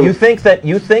what? You think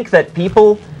that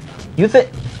people, you think,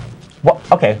 well,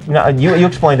 okay, now you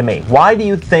explain to me. Why do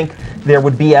you think there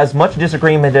would be as much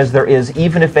disagreement as there is,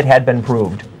 even if it had been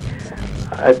proved?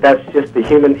 That's just the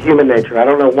human nature. I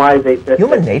don't know why they...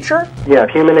 Human nature? Yeah,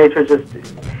 human nature just,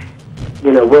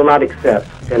 will not accept.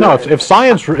 And no, if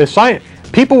science,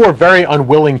 people were very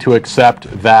unwilling to accept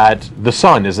that the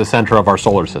sun is the center of our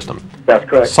solar system. That's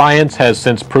correct. Science has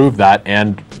since proved that,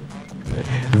 and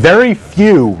very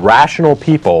few rational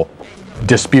people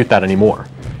dispute that anymore.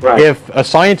 Right. If a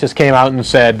scientist came out and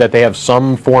said that they have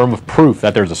some form of proof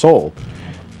that there's a soul,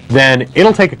 then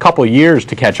it'll take a couple of years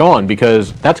to catch on,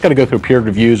 because that's got to go through peer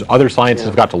reviews. Other scientists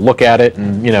have got to look at it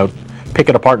and, pick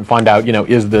it apart and find out,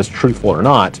 is this truthful or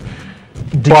not.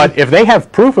 But if they have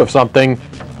proof of something,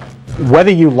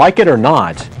 whether you like it or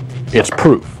not, it's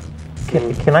proof.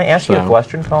 Can I ask you a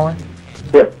question, Colin?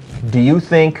 Yeah. Do you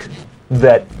think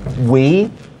that we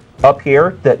up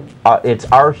here, that it's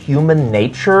our human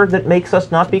nature that makes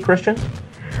us not be Christian?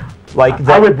 Like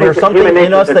that there's something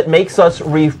in us that makes us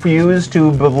refuse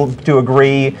to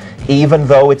agree, even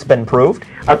though it's been proved?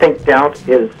 I think doubt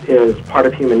is part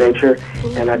of human nature,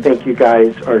 and I think you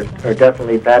guys are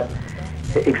definitely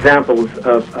examples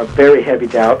of very heavy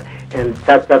doubt, and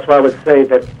that's why I would say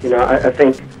that I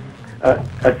think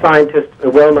a scientist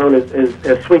well known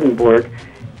as Swedenborg,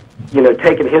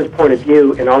 taking his point of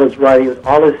view in all his writings,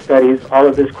 all his studies, all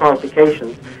of his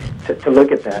qualifications, to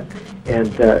look at that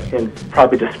and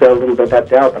probably dispel a little bit of that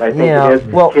doubt. But I think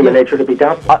it is human nature to be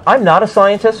doubtful. I'm not a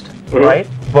scientist, right?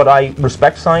 But I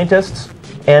respect scientists,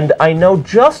 and I know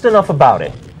just enough about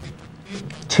it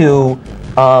to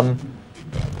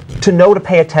know to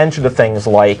pay attention to things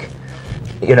like,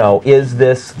 is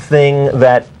this thing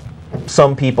that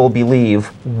some people believe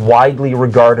widely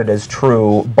regarded as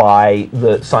true by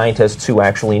the scientists who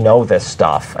actually know this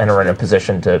stuff and are in a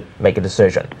position to make a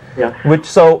decision? Yeah.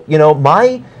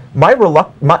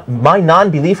 My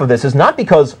non-belief of this is not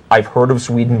because I've heard of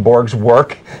Swedenborg's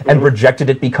work and rejected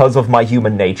it because of my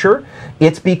human nature.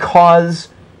 It's because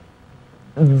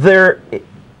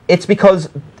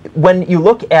when you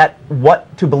look at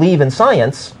what to believe in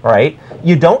science, right,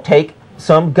 you don't take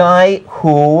some guy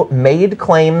who made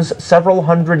claims several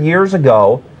hundred years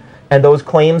ago, and those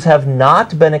claims have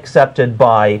not been accepted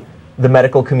by the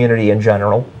medical community in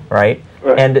general, right?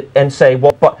 And say,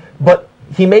 well, but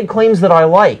he made claims that I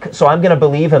like, so I'm going to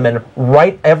believe him, and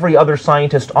write every other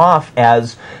scientist off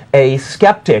as a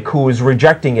skeptic who is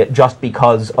rejecting it just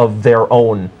because of their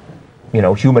own,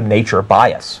 human nature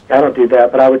bias. I don't do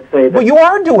that, but I would say that... Well, you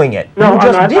are doing it. No, you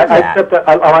just did that.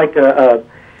 I like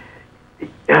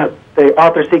the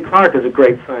Arthur C. Clarke is a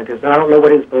great scientist, and I don't know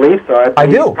what his beliefs are. I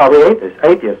do. He's probably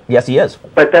atheist. Yes, he is.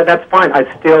 But that's fine. I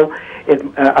still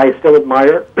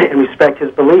admire and respect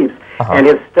his beliefs, and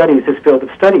his studies, his field of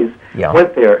studies,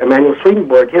 went there. Emanuel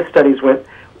Swedenborg, his studies went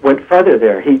further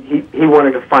there. He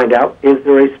wanted to find out: is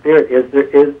there a spirit?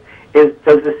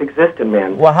 Does this exist in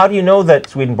man? Well, how do you know that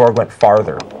Swedenborg went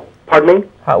farther? Pardon me?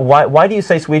 Why do you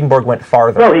say Swedenborg went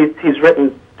farther? Well, he's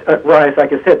written.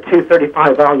 Like I said, 2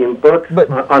 35-volume books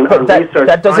on research.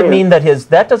 That doesn't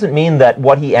mean that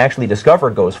what he actually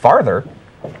discovered goes farther.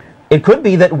 It could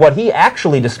be that what he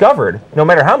actually discovered, no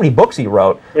matter how many books he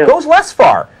wrote, goes less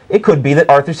far. It could be that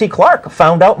Arthur C. Clarke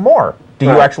found out more. Do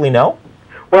you actually know?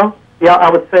 Well, yeah, I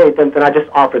would say then I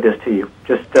just offer this to you.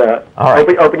 Just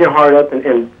open your heart up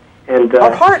and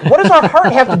our heart. What does our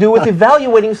heart have to do with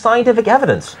evaluating scientific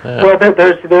evidence? Well,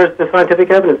 there's the scientific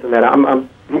evidence in that. I'm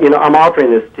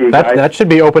offering this to you guys. That should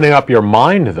be opening up your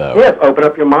mind, though. Yes, open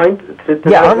up your mind.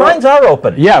 Our minds are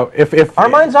open. Yeah, if our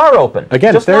minds are open.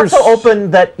 Again, just not so open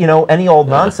that any old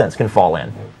nonsense can fall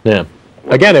in. Yeah.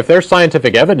 Again, if there's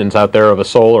scientific evidence out there of a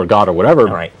soul or God or whatever,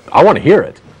 I want to hear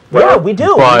it. Yeah, we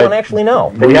do. We don't actually know.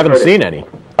 We haven't seen any.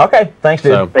 Okay, thanks,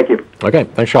 dude. Thank you. Okay,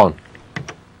 thanks, Sean.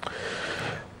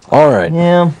 All right.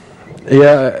 Yeah.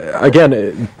 Yeah.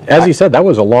 Again, as he said, that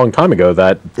was a long time ago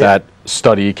that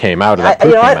study came out.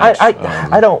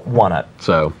 I don't want to.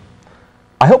 So.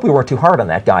 I hope we weren't too hard on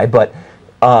that guy, but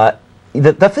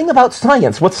the thing about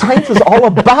science, what science is all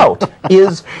about,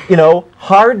 is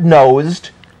hard-nosed,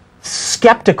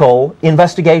 skeptical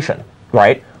investigation.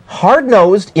 Right?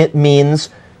 Hard-nosed. It means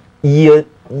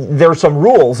there's some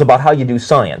rules about how you do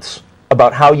science,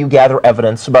 about how you gather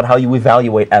evidence, about how you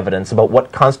evaluate evidence, about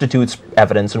what constitutes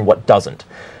evidence and what doesn't.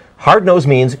 Hard-nosed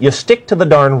means you stick to the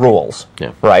darn rules,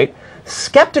 right?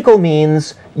 Skeptical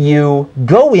means you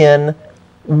go in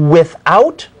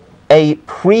without a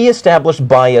pre-established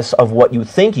bias of what you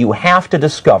think you have to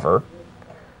discover,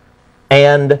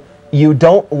 and you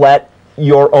don't let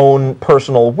your own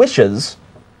personal wishes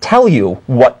tell you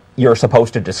what you're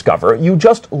supposed to discover. You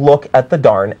just look at the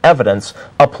darn evidence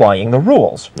applying the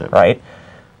rules, right?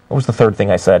 What was the third thing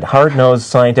I said? Hard-nosed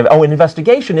scientific... Oh, an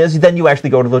investigation is then you actually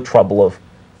go to the trouble of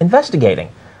investigating.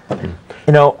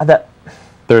 You know, that...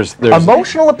 There's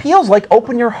emotional appeals like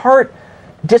open your heart,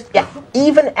 just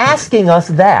even asking us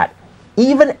that,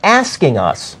 even asking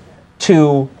us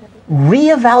to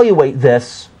reevaluate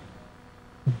this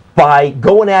by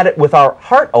going at it with our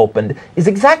heart opened is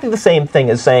exactly the same thing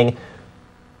as saying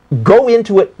go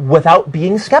into it without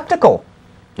being skeptical.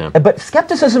 But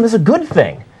skepticism is a good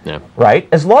thing, right?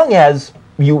 As long as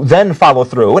you then follow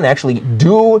through and actually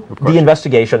do the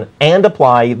investigation and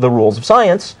apply the rules of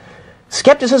science.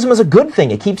 Skepticism is a good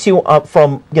thing. It keeps you up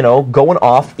from, you know, going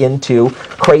off into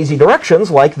crazy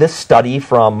directions like this study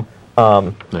from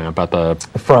Columbia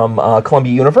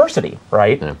University,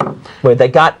 right? Where they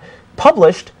got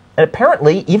published, and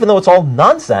apparently, even though it's all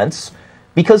nonsense,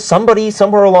 because somebody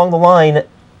somewhere along the line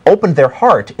opened their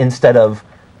heart instead of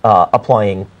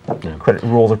applying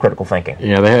rules of critical thinking.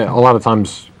 Yeah, a lot of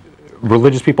times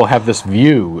religious people have this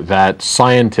view that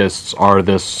scientists are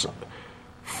this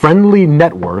friendly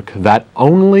network that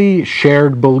only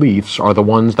shared beliefs are the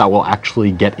ones that will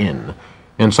actually get in.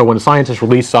 And so when a scientist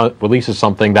releases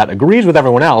something that agrees with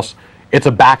everyone else, it's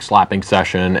a backslapping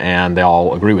session and they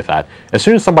all agree with that. As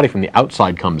soon as somebody from the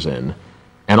outside comes in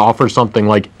and offers something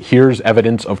like, here's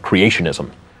evidence of creationism,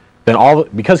 then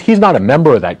because he's not a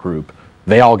member of that group,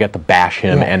 they all get to bash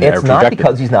him and it's not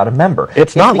because he's not a member.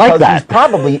 It's not like that. He's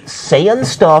probably saying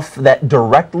stuff that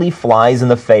directly flies in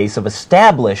the face of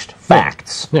established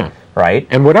facts. Right?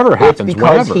 And whatever happens, it's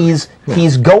because he's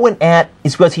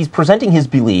because he's presenting his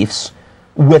beliefs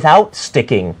without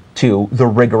sticking to the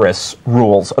rigorous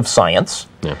rules of science.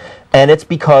 And it's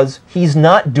because he's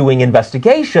not doing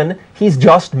investigation, he's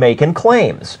just making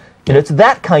claims. And it's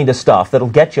that kind of stuff that'll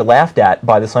get you laughed at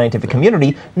by the scientific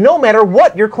community, no matter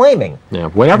what you're claiming.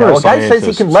 Whenever a guy says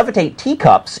he can levitate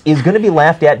teacups is going to be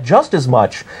laughed at just as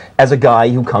much as a guy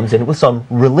who comes in with some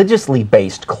religiously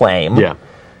based claim,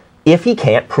 if he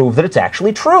can't prove that it's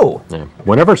actually true.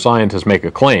 Whenever scientists make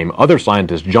a claim, other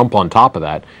scientists jump on top of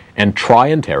that and try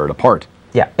and tear it apart.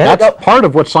 That's part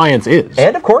of what science is.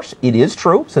 And of course, it is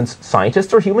true, since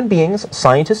scientists are human beings,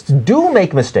 scientists do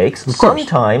make mistakes.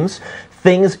 Sometimes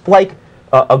things like,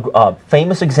 a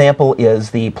famous example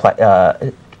is the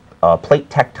plate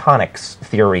tectonics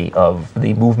theory of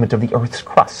the movement of the Earth's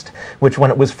crust, which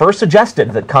when it was first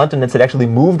suggested that continents had actually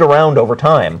moved around over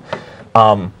time,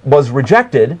 was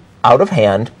rejected out of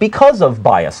hand because of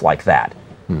bias like that.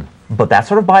 But that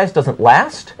sort of bias doesn't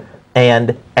last,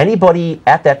 and anybody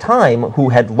at that time who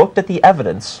had looked at the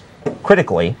evidence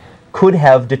critically could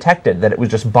have detected that it was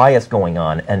just bias going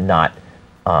on and not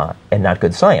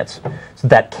good science. So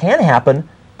that can happen,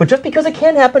 but just because it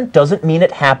can happen doesn't mean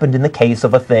it happened in the case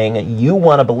of a thing you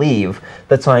want to believe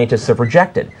that scientists have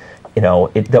rejected. You know,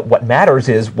 that what matters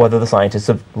is whether the scientists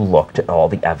have looked at all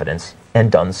the evidence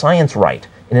and done science right.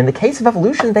 And in the case of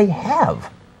evolution, they have.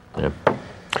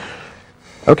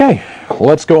 Okay,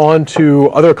 let's go on to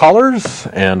other callers,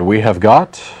 and we have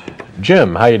got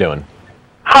Jim. How you doing?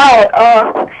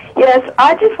 Hi, yes,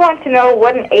 I just want to know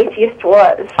what an atheist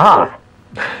was.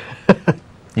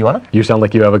 You want to? You sound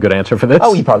like you have a good answer for this.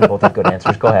 Oh, you probably both have good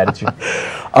answers. Go ahead. It's your,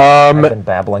 I've been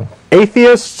babbling.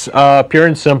 Atheists, pure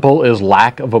and simple, is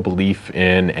lack of a belief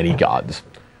in any gods.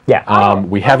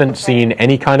 We haven't seen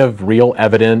any kind of real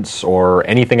evidence or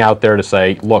anything out there to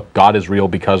say, look, God is real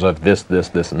because of this, this,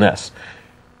 this, and this.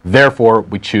 Therefore,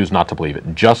 we choose not to believe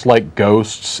it. Just like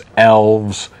ghosts,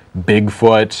 elves,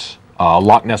 Bigfoot,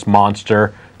 Loch Ness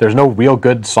Monster, there's no real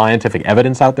good scientific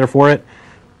evidence out there for it.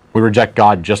 We reject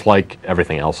God just like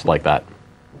everything else like that.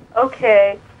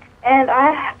 Okay. And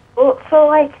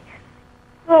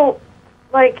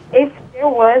if there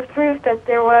was proof that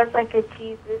there was like a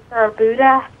Jesus or a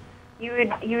Buddha,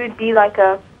 you would be like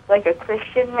a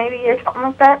Christian maybe or something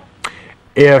like that?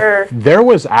 If there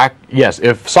was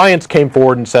if science came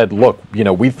forward and said, look, you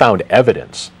know, we found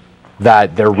evidence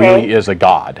that there really is a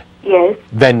God.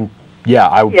 Then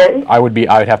I would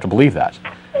have to believe that.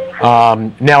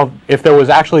 Now, if there was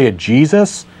actually a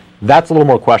Jesus, that's a little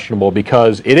more questionable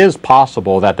because it is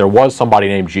possible that there was somebody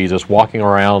named Jesus walking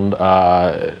around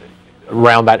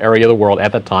around that area of the world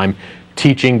at that time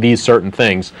teaching these certain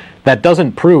things. That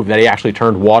doesn't prove that he actually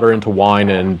turned water into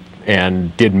wine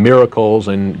and did miracles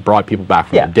and brought people back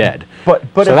from the dead. But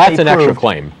so that's an extra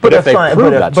claim. But if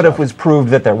it was proved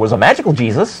that there was a magical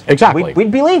Jesus,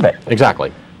 we'd believe it.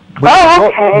 Exactly.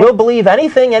 We'll believe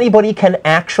anything anybody can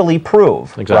actually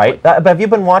prove. Right? Have you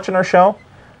been watching our show?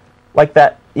 Like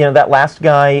that, you know, that last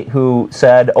guy who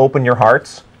said, "Open your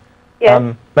hearts."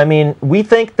 Yes. I mean, we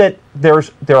think that there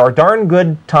are darn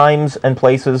good times and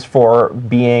places for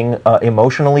being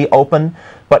emotionally open,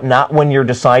 but not when you're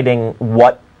deciding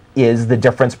what is the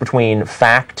difference between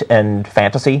fact and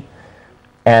fantasy.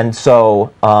 And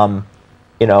so,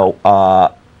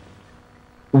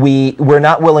 we're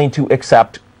not willing to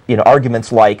accept,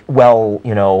 arguments like, well,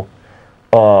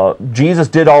 Jesus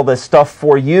did all this stuff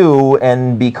for you,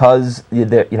 and because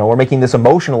we're making this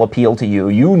emotional appeal to you,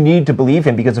 you need to believe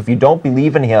him, because if you don't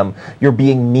believe in him, you're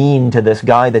being mean to this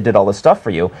guy that did all this stuff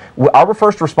for you. Our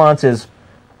first response is,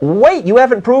 wait, you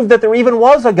haven't proved that there even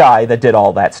was a guy that did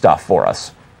all that stuff for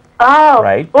us. Oh.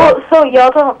 Right? Well, so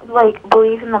y'all don't,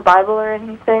 believe in the Bible or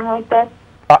anything like that?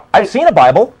 I've seen a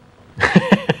Bible.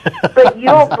 But you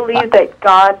don't believe that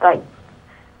God,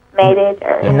 made it?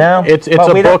 Or No. It's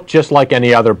a book just like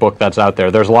any other book that's out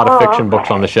there. There's a lot of fiction books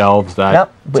on the shelves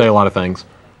that say a lot of things.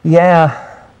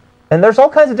 Yeah. And there's all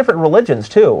kinds of different religions,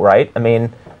 too, right? I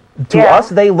mean, to us,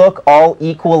 they look all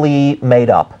equally made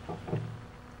up.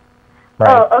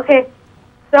 Right? Oh, okay.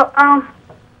 So,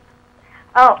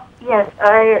 yes,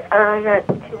 I got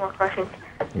 2 more questions.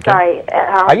 Okay. Sorry.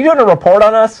 Are you doing a report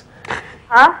on us?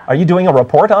 Huh? Are you doing a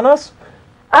report on us?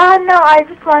 No, I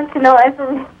just wanted to know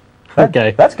everything.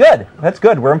 Okay. That's good. That's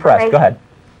good. We're impressed. Go ahead.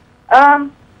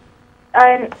 Do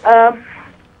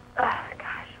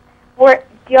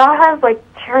y'all have,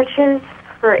 churches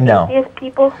for atheist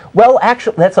people? Well,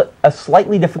 actually, that's a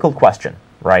slightly difficult question,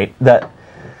 right?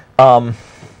 The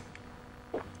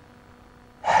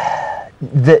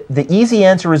easy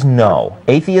answer is no.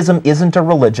 Atheism isn't a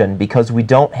religion because we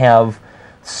don't have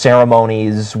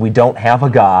ceremonies, we don't have a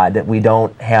god, we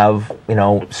don't have,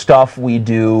 stuff we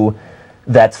do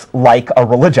that's like a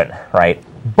religion, right?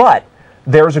 But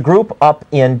there's a group up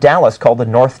in Dallas called the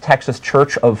North Texas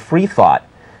Church of Free Thought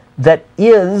that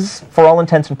is, for all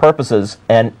intents and purposes,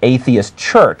 an atheist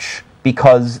church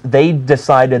because they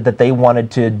decided that they wanted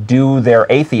to do their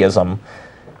atheism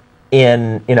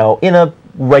in a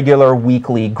regular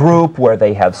weekly group where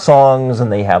they have songs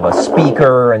and they have a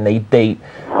speaker and they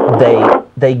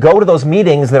go to those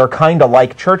meetings that are kind of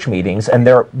like church meetings, and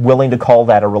they're willing to call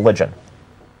that a religion,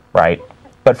 right?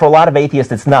 But for a lot of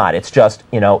atheists, it's not. It's just,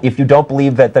 if you don't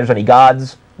believe that there's any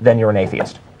gods, then you're an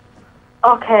atheist.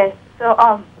 Okay, so,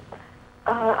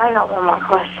 I got one more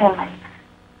question.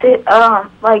 Do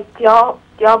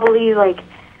y'all believe,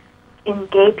 in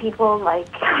gay people,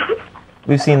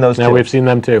 We've seen those too. Yeah, we've seen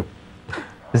them too.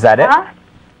 Is that it?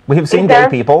 We've seen gay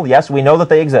people. Yes, we know that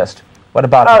they exist. What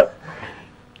about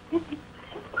them?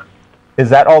 Is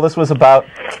that all this was about?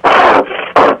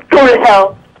 Go to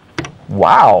hell.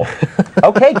 Wow.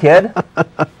 Okay, kid.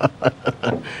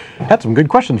 Had some good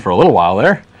questions for a little while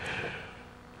there.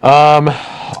 All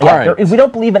right. We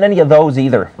don't believe in any of those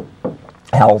either.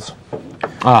 Hells.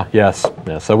 Yes.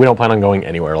 So we don't plan on going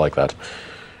anywhere like that.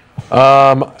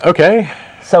 Okay.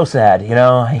 So sad,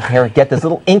 I get this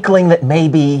little inkling that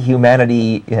maybe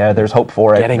humanity, there's hope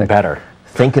for it. Getting better.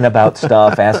 Thinking about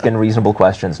stuff, asking reasonable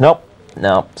questions. Nope.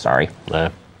 No, sorry. Nah.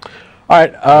 All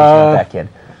right. Not that kid.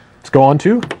 Let's go on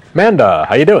to Manda.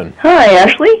 How you doing? Hi,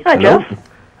 Ashley. Hi, Hello. Jeff.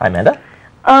 Hi, Manda.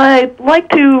 I'd like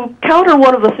to counter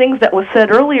one of the things that was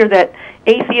said earlier, that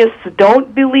atheists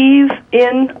don't believe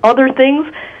in other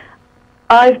things.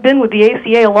 I've been with the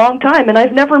ACA a long time, and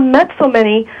I've never met so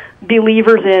many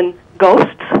believers in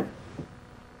ghosts,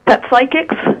 pet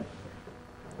psychics,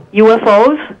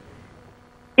 UFOs.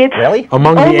 It's really?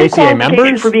 Among the ACA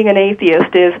members? For being an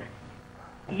atheist is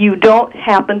you don't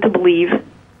happen to believe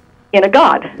in a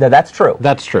god. No, that's true.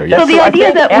 That's true. So the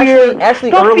idea that we're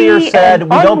Ashley earlier said we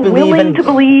don't believe in to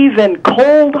believe and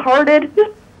cold-hearted is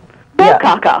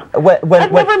bullcaca.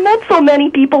 I've never met so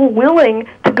many people willing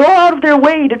to go out of their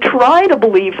way to try to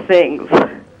believe things.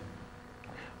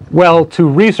 Well, to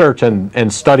research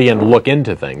and study and look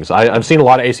into things. I've seen a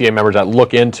lot of ACA members that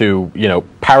look into,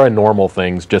 paranormal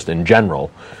things just in general.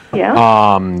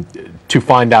 Yeah. To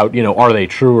find out, are they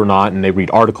true or not, and they read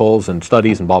articles and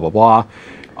studies and blah, blah, blah.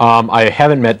 I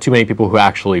haven't met too many people who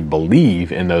actually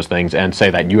believe in those things and say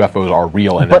that UFOs are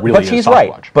real and it really but she's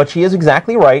right. But she is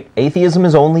exactly right. Atheism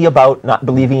is only about not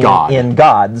believing in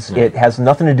gods. Yeah. It has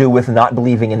nothing to do with not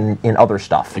believing in other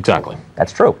stuff. Exactly.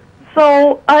 That's true.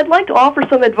 So I'd like to offer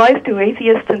some advice to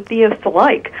atheists and theists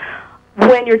alike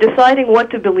when you're deciding what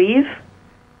to believe.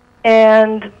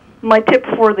 And my tip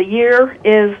for the year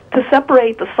is to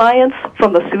separate the science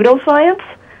from the pseudoscience.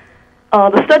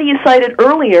 The study you cited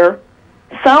earlier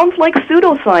sounds like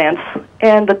pseudoscience,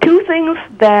 and the two things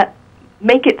that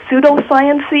make it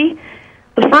pseudoscience-y,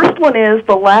 the first one is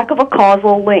the lack of a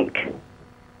causal link.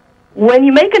 When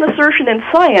you make an assertion in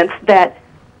science that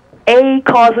A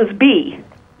causes B,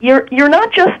 you're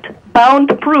not just bound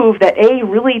to prove that A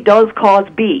really does cause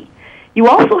B. You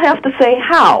also have to say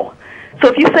how. So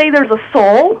if you say there's a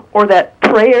soul or that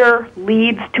prayer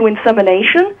leads to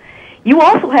insemination, you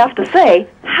also have to say,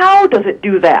 how does it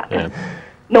do that? Yeah.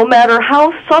 No matter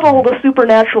how subtle the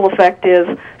supernatural effect is,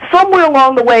 somewhere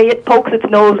along the way it pokes its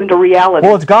nose into reality.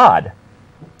 Well, it's God.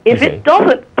 If it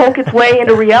doesn't poke its way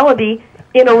into reality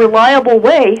in a reliable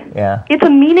way, it's a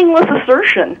meaningless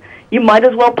assertion. You might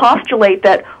as well postulate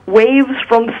that waves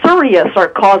from Sirius are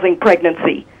causing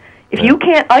pregnancy. If you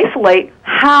can't isolate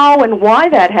how and why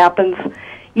that happens,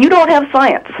 you don't have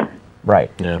science. Right.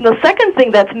 Yeah. The second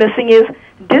thing that's missing is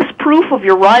disproof of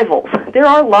your rivals. There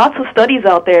are lots of studies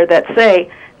out there that say,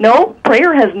 no,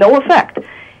 prayer has no effect.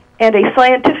 And a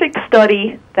scientific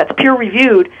study that's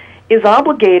peer-reviewed is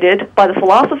obligated by the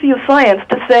philosophy of science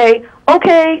to say,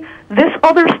 okay, this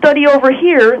other study over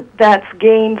here that's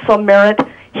gained some merit,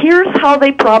 here's how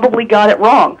they probably got it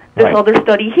wrong. This other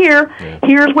study here,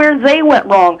 here's where they went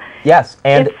wrong. Yes,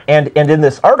 and in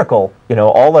this article, you know,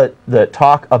 all the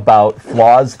talk about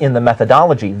flaws in the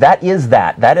methodology, that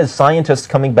is scientists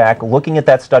coming back, looking at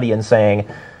that study and saying,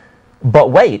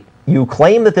 but wait, you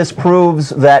claim that this proves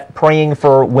that praying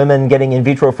for women getting in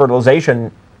vitro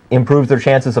fertilization improves their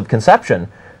chances of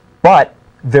conception, but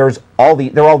there are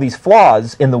all these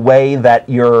flaws in the way that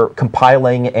you're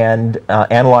compiling and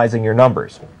analyzing your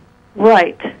numbers.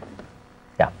 Right.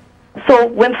 Yeah. So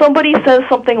when somebody says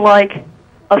something like,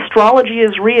 astrology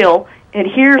is real, and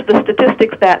here's the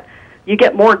statistics that you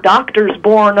get more doctors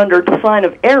born under the sign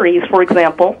of Aries, for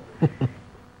example.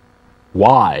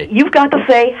 Why? You've got to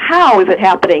say, how is it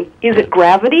happening? Is it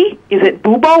gravity? Is it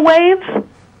bubo waves?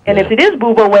 And if it is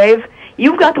bubo waves,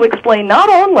 you've got to explain not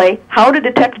only how to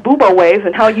detect bubo waves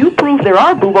and how you prove there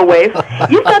are bubo waves,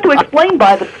 you've got to explain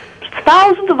by the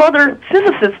thousands of other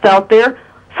physicists out there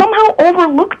somehow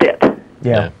overlooked it.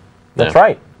 Yeah. That's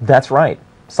right. That's right.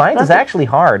 Science is actually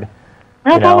hard.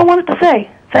 That's all I wanted to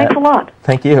say. Thanks a lot.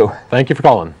 Thank you. Thank you for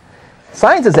calling.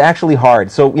 Science is actually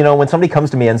hard. So, you know, when somebody comes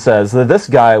to me and says that this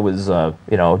guy was,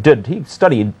 he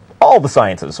studied all the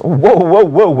sciences.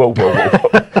 Whoa.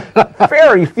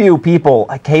 Very few people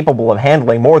are capable of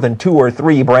handling more than 2 or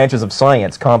 3 branches of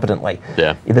science competently.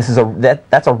 Yeah.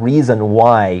 That's a reason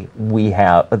why we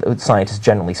have scientists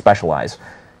generally specialize.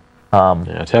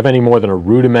 To have any more than a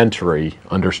rudimentary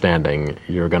understanding,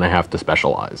 you're going to have to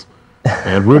specialize.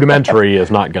 And rudimentary is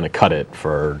not going to cut it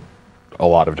for a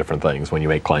lot of different things when you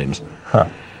make claims. Huh.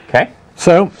 Okay.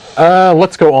 So,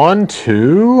 let's go on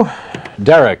to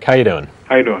Derek. How you doing?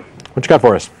 How you doing? What you got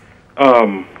for us?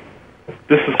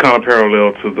 This is kind of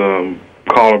parallel to the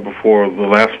caller before the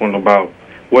last one about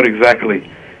what exactly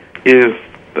is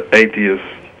the atheist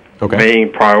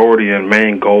main priority and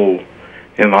main goal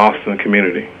in the Austin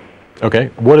community. Okay.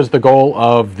 What is the goal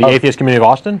of the atheist community of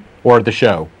Austin or the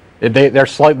show? They're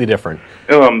slightly different.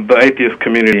 The atheist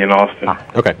community in Austin.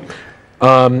 Okay.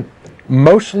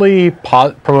 Mostly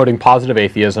promoting positive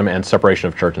atheism and separation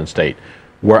of church and state.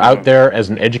 We're out there as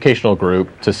an educational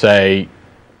group to say,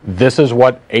 this is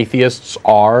what atheists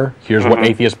are, here's what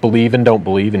atheists believe and don't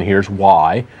believe, and here's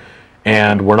why.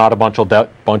 And we're not a bunch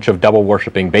of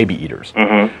devil-worshipping baby eaters.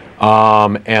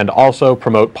 And also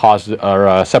promote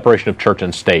separation of church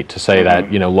and state to say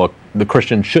that, look, the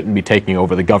Christians shouldn't be taking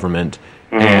over the government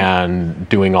and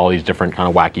doing all these different kind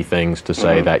of wacky things to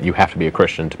say that you have to be a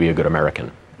Christian to be a good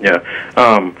American. Yeah.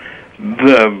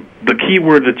 The key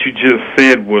word that you just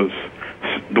said was,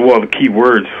 the key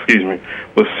words,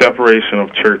 was separation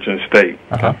of church and state.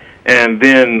 And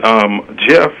then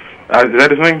Jeff, is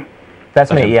that his name?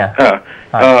 That's me, yeah.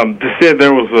 They said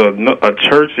there was a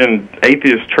church,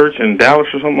 atheist church in Dallas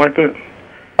or something like that?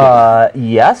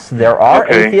 Yes, there are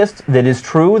atheists. It is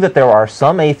true that there are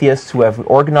some atheists who have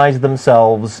organized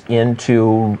themselves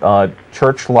into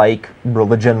church-like,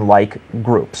 religion-like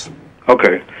groups.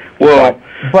 Okay. Well,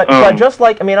 but just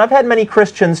like, I've had many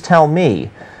Christians tell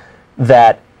me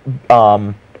that,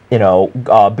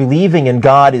 believing in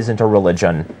God isn't a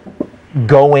religion.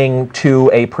 Going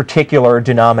to a particular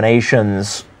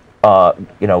denomination's,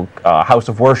 house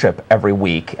of worship every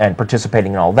week and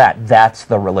participating in all that's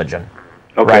the religion.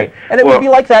 Okay. Right? And it would be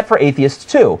like that for atheists,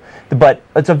 too. But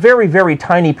it's a very, very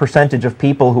tiny percentage of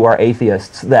people who are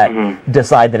atheists that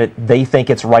decide that they think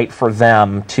it's right for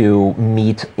them to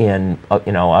meet in,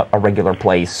 a regular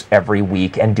place every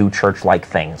week and do church-like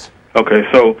things. Okay,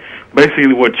 so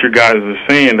basically what your guys are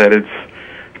saying, that it's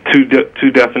two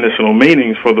definitional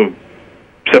meanings for the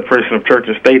separation of church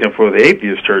and state and for the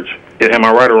atheist church. Am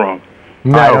I right or wrong?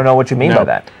 No. I don't know what you mean by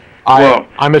that.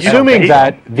 I'm assuming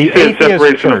that the atheist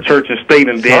separation of church and state,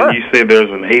 and then you say there's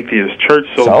an atheist church,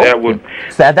 so that would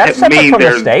that's mean from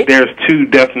the state. There's two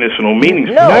definitional meanings.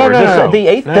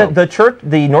 The church,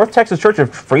 the North Texas Church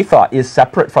of Free Thought, is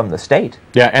separate from the state.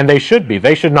 Yeah, and they should be.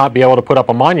 They should not be able to put up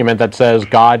a monument that says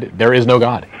God. There is no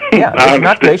God. Yeah,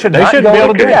 they should not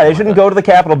go. They shouldn't go to the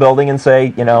Capitol building and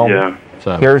say,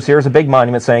 here's a big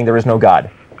monument saying there is no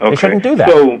God. Okay. They shouldn't do that.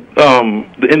 So,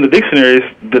 in the dictionaries,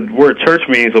 the word church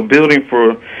means a building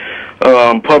for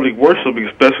public worship,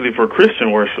 especially for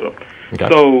Christian worship. Okay.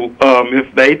 So,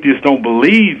 if the atheists don't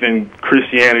believe in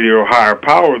Christianity or higher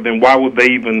power, then why would they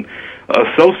even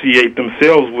associate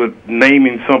themselves with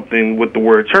naming something with the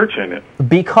word church in it?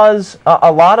 Because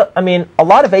a lot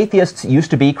of atheists used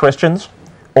to be Christians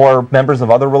or members of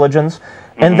other religions,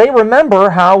 and they remember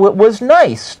how it was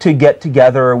nice to get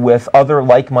together with other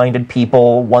like-minded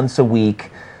people once a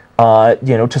week,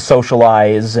 to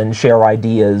socialize and share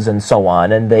ideas and so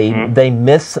on, and they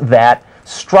miss that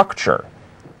structure.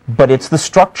 But it's the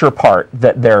structure part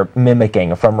that they're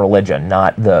mimicking from religion,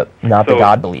 not the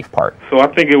God belief part. So I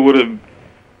think it would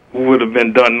have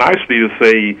been done nicely to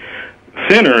say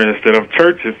sinner instead of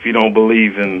church if you don't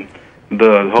believe in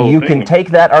the whole you thing. can take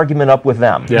that argument up with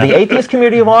them. Yeah. The atheist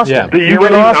community of Austin. Yeah. Here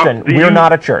in Austin, we're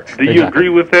not a church. Do you agree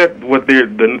with that? What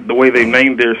the way they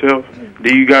named themselves?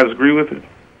 Do you guys agree with it?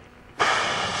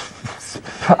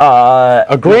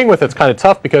 Agreeing with it's kind of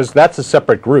tough because that's a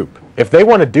separate group. If they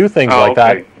want to do things like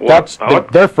that,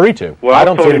 they're free to. Well, I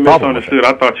don't see any problem with it.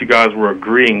 I thought you guys were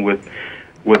agreeing with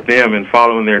them and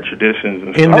following their traditions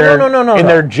and stuff. In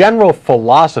their general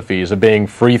philosophies of being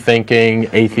free-thinking,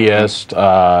 atheist,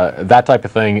 that type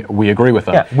of thing, we agree with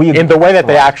them. Yeah, in the way that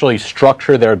they actually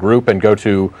structure their group and go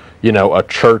to, a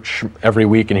church every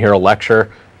week and hear a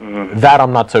lecture, that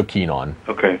I'm not so keen on.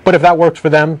 Okay. But if that works for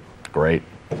them, great.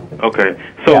 Okay.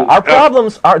 So our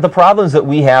problems are the problems that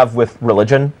we have with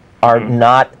religion are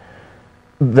not.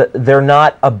 They're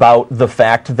not about the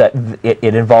fact that it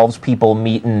involves people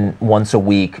meeting once a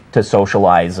week to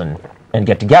socialize and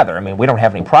get together. I mean, we don't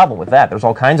have any problem with that. There's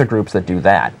all kinds of groups that do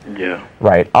that. Yeah.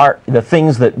 Right. The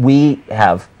things that we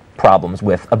have problems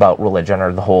with about religion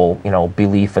are the whole,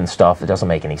 belief and stuff that doesn't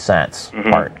make any sense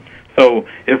part. So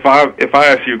if I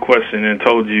asked you a question and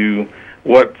told you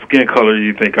what skin color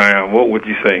you think I am, what would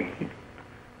you say?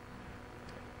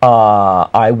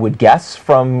 I would guess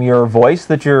from your voice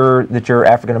that you're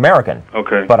African American.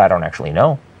 Okay. But I don't actually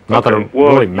know. Not that it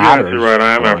really matters. You're right.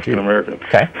 I am African American.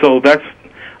 Okay. So that's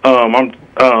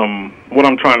what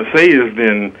I'm trying to say is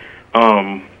then,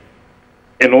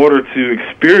 in order to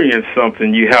experience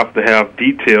something, you have to have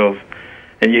details,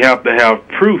 and you have to have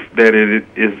proof that it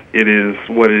is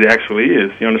what it actually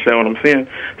is. You understand what I'm saying?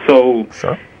 So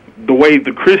sure. The way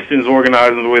the Christians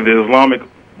organize, the way the Islamic,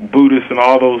 Buddhists, and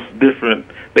all those different,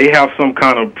 they have some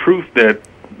kind of proof that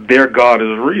their God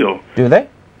is real. Do they?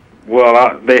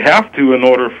 Well, they have to in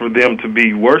order for them to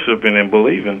be worshiping and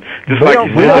believing. We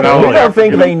don't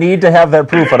think they need to have that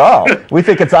proof at all. We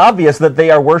think it's obvious that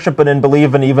they are worshiping and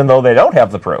believing even though they don't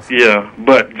have the proof. Yeah,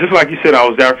 but just like you said, I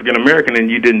was African American and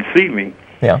you didn't see me.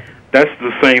 Yeah. That's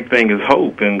the same thing as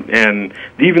hope, and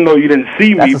even though you didn't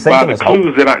see me by the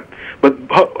clues that I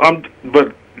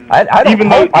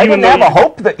didn't have a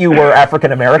hope that you were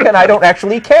African American. I don't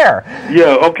actually care.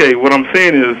 Yeah, okay. What I'm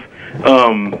saying is,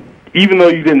 even though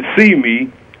you didn't see me,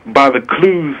 by the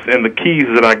clues and the keys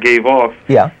that I gave off,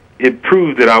 it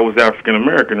proved that I was African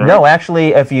American, right? No,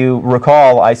 actually, if you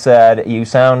recall, I said you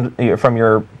sound from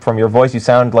your voice, you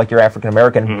sound like you're African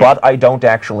American, but I don't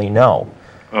actually know.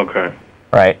 Okay.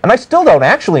 Right, and I still don't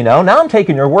actually know. Now I'm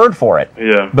taking your word for it.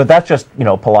 Yeah. But that's just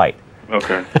polite.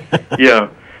 Okay. Yeah.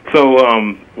 So,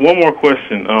 one more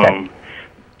question.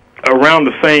 Around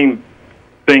the same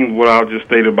thing what I just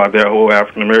stated about that whole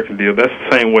African-American deal, that's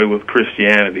the same way with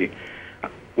Christianity.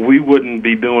 We wouldn't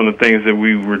be doing the things that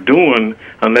we were doing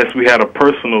unless we had a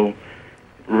personal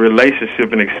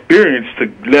relationship and experience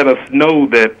to let us know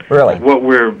that what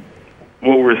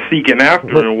we're seeking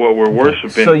after and what we're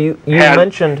worshiping so you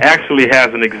mentioned actually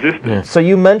has an existence. So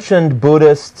you mentioned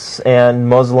Buddhists and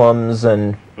Muslims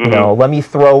and let me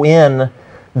throw in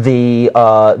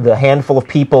the handful of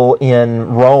people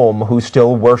in Rome who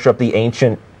still worship the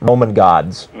ancient Roman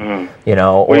gods, or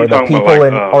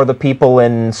the people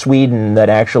in Sweden that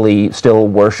actually still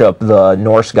worship the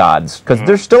Norse gods, because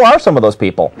there still are some of those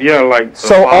people. Yeah, like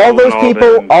so all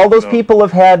those people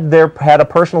have had a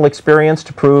personal experience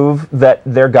to prove that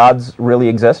their gods really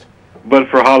exist. But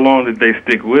for how long did they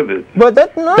stick with it? But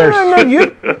that no.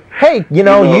 Hey,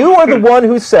 you are the one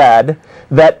who said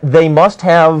that they must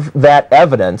have that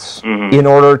evidence in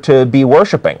order to be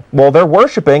worshiping. Well, they're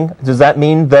worshiping. Does that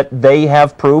mean that they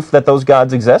have proof that those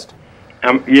gods exist?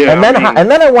 Yeah. And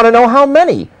then I want to know how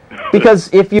many. Because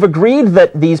if you've agreed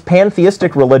that these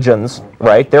pantheistic religions,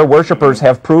 right, their worshippers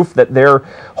have proof that their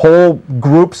whole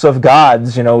groups of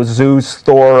gods, Zeus,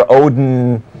 Thor,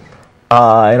 Odin,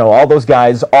 all those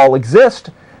guys all exist,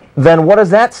 then what does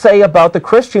that say about the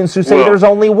Christians who say there's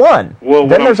only one? Well,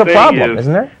 then there's a problem,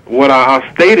 isn't there? What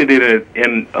I stated it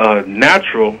in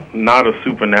natural, not a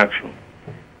supernatural,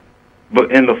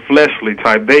 but in the fleshly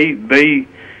type.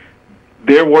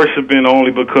 They're worshiping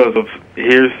only because of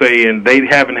hearsay, and they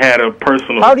haven't had a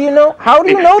personal. How do you know? How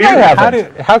do you know they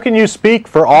haven't? How can you speak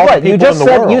for all the people in the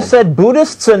world? You said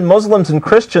Buddhists and Muslims and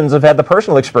Christians have had the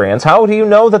personal experience. How do you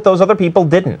know that those other people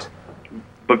didn't?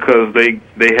 Because they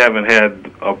haven't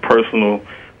had a personal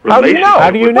relationship. How do you know?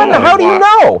 How do you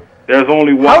know? There's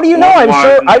only one. How do you know?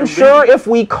 I'm sure if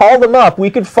we called him up,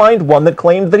 we could find one that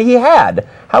claimed that he had.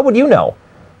 How would you know?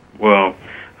 Well,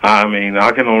 I mean,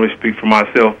 I can only speak for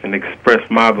myself and express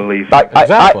my beliefs. I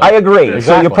agree. Exactly.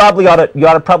 So you probably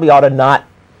ought to not,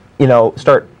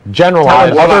 start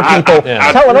generalizing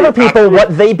telling other people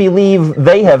what they believe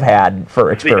they have had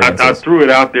for experiences. I threw it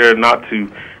out there not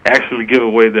to actually give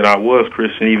away that I was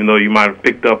Christian, even though you might have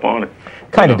picked up on it.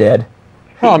 Kind of did.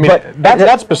 Well, I mean,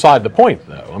 that's beside the point,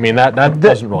 though. I mean, that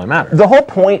doesn't really matter. The whole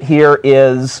point here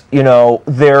is,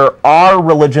 there are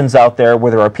religions out there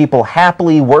where there are people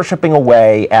happily worshiping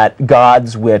away at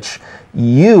gods which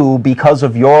you, because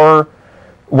of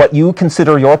what you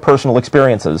consider your personal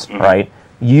experiences, right,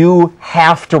 you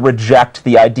have to reject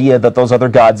the idea that those other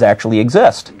gods actually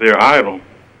exist. They're idle.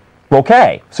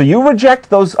 Okay, so you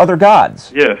reject those other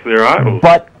gods. Yes, they're idle.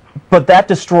 But that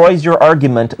destroys your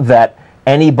argument that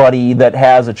anybody that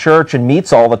has a church and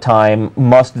meets all the time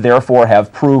must therefore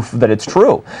have proof that it's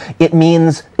true. It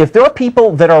means if there are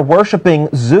people that are worshiping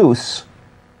Zeus,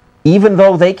 even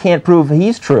though they can't prove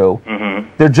he's true,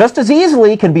 there just as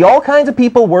easily can be all kinds of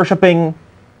people worshiping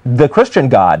the Christian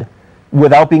God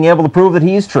without being able to prove that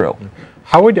he's true.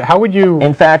 How would you?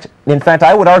 In fact,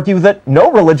 I would argue that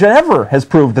no religion ever has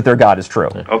proved that their God is true.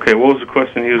 Okay, what was the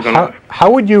question he was going to ask? How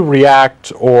would you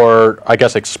react, or I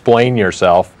guess explain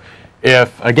yourself,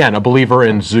 if, again, a believer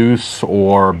in Zeus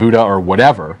or Buddha or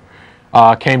whatever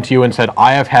came to you and said,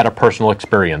 I have had a personal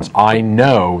experience. I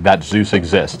know that Zeus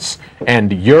exists,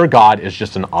 and your God is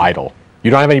just an idol. You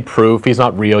don't have any proof. He's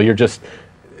not real. You're just,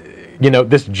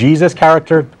 this Jesus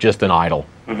character, just an idol.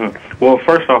 Well,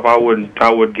 first off, I wouldn't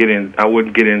get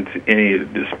into any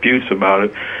disputes about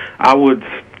it. I would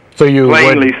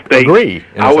plainly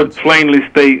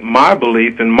state my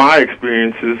belief and my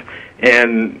experiences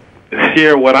and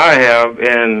share what I have,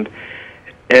 and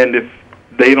if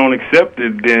they don't accept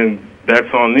it, then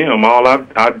that's on them. All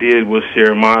I did was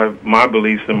share my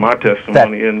beliefs and my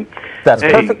testimony, that's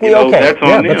perfectly okay. That's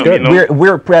on them. That's good.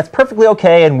 That's perfectly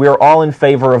okay, and we're all in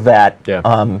favor of that.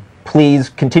 Yeah. Please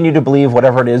continue to believe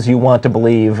whatever it is you want to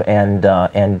believe, and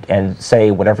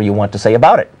say whatever you want to say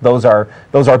about it. Those are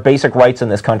basic rights in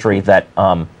this country that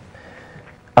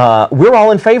we're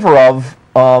all in favor of,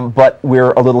 but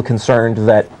we're a little concerned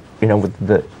that with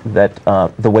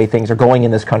the way things are going in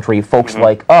this country, folks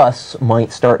like us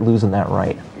might start losing that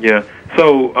right. Yeah.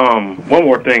 So one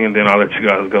more thing, and then I'll let you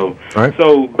guys go. All right.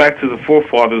 So back to the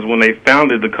forefathers when they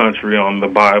founded the country on the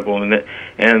Bible, and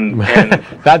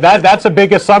that's a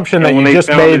big assumption that you just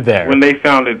made there. When they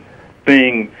founded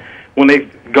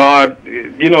God,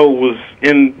 was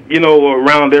in,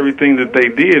 around everything that they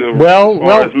did, as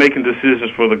far as making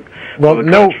decisions for the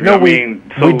country.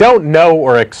 We don't know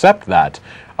or accept that.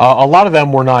 A lot of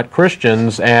them were not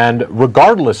Christians, and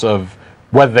regardless of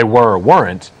whether they were or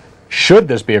weren't, should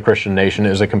this be a Christian nation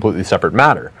is a completely separate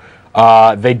matter.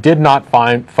 They did not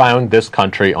found this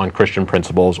country on Christian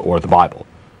principles or the Bible.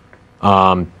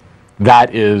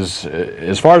 That is,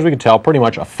 as far as we can tell, pretty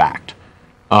much a fact.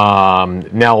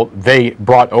 Now, they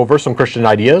brought over some Christian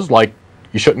ideas, like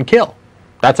you shouldn't kill.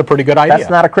 That's a pretty good idea. That's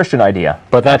not a Christian idea.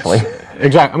 But that's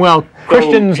exactly. Well,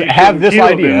 Christians have this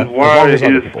idea. Why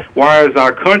is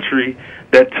our country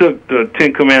that took the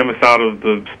 10 Commandments out of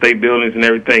the state buildings and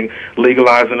everything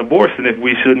legalizing abortion if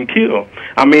we shouldn't kill?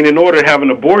 I mean, in order to have an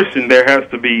abortion, there has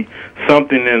to be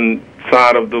something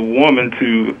inside of the woman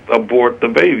to abort the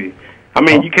baby. I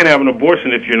mean, you can't have an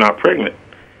abortion if you're not pregnant.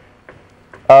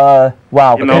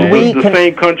 Wow. You know, the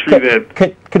same country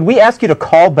that... Could we ask you to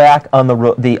call back on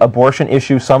the abortion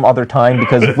issue some other time?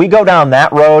 Because if we go down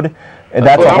that road,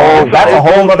 that's a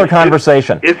whole other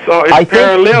conversation. It's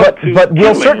parallel to but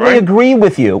we'll killing, certainly right? agree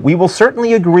with you. We will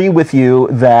certainly agree with you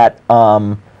that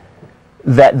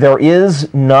that there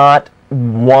is not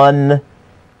one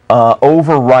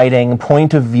overriding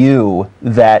point of view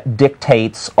that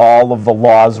dictates all of the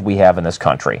laws we have in this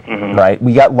country. Right?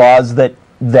 We got laws that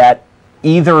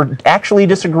either actually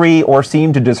disagree or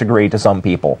seem to disagree to some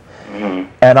people.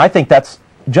 And I think that's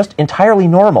just entirely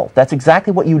normal. That's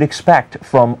exactly what you'd expect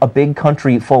from a big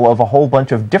country full of a whole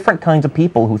bunch of different kinds of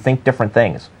people who think different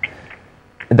things.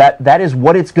 That is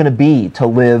what it's going to be to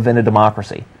live in a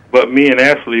democracy. But me and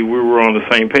Ashley, we were on the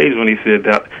same page when he said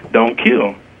that don't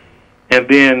kill. And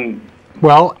then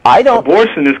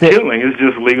abortion is killing. It's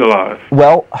just legalized.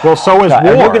 Well, so is war.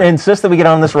 We're going to insist that we get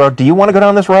on this road. Do you want to go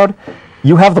down this road?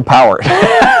 You have the power.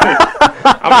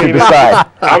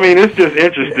 I mean, it's just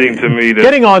interesting to me that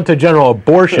getting on to general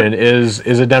abortion is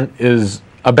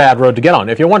a bad road to get on.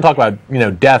 If you want to talk about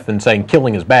death and saying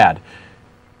killing is bad,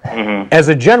 as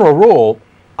a general rule,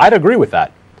 I'd agree with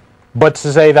that. But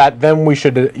to say that then we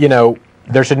should,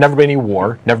 there should never be any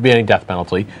war, never be any death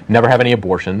penalty, never have any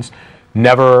abortions,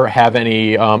 never have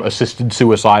any assisted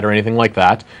suicide or anything like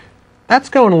that. That's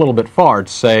going a little bit far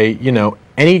to say,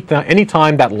 any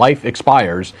time that life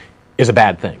expires is a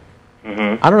bad thing.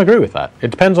 I don't agree with that. It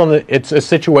depends on it's a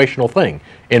situational thing.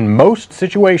 In most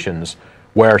situations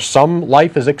where some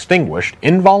life is extinguished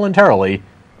involuntarily,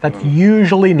 that's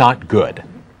usually not good.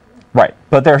 Right,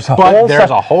 but there's a whole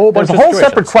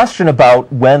separate question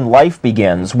about when life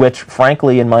begins, which,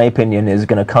 frankly, in my opinion, is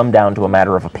going to come down to a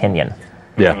matter of opinion.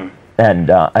 Yeah. And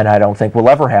I don't think we'll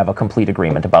ever have a complete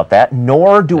agreement about that,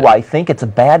 nor do I think it's a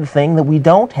bad thing that we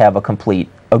don't have a complete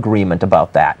agreement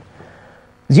about that.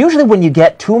 Because usually when you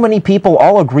get too many people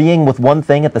all agreeing with one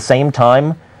thing at the same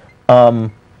time,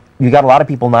 you got a lot of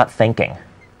people not thinking.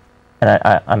 And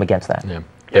I'm against that. Yeah.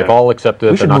 They've all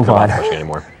accepted that they're not going to push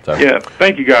anymore. So. Yeah,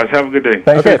 thank you guys. Have a good day.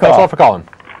 Thanks all for calling.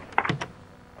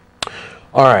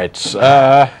 All right,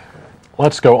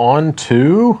 let's go on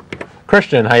to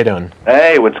Christian. How you doing?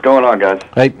 Hey, what's going on, guys?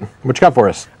 Hey, what you got for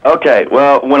us? Okay,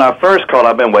 well, when I first called,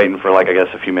 I've been waiting for, I guess,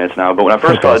 a few minutes now, but when I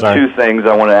first called, I had two things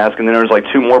I wanted to ask, and then there was,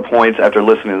 2 more points after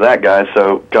listening to that guy,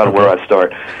 so where I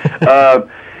start.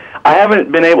 I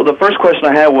haven't been able, the first question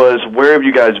I had was, where have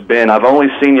you guys been? I've only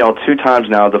seen y'all 2 times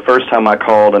now. The first time I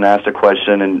called and asked a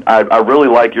question, and I really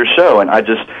like your show, and I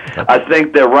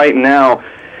think that right now,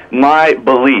 my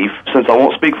belief, since I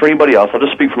won't speak for anybody else, I'll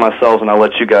just speak for myself, and I'll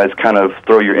let you guys kind of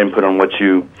throw your input on what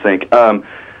you think.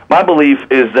 My belief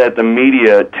is that the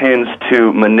media tends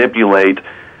to manipulate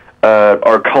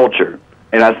our culture.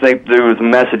 And I think through the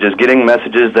messages, getting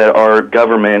messages that our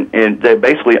government and that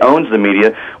basically owns the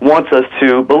media wants us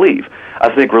to believe.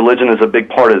 I think religion is a big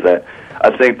part of that.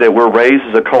 I think that we're raised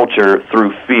as a culture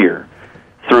through fear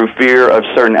of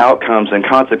certain outcomes and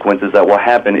consequences that will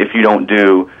happen if you don't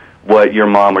do what your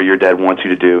mom or your dad wants you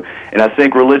to do. And I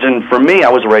think religion, for me, I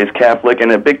was raised Catholic, and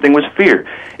a big thing was fear.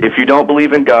 If you don't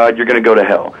believe in God, you're going to go to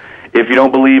hell. If you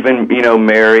don't believe in,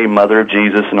 Mary, mother of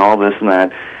Jesus, and all this and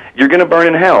that, you're going to burn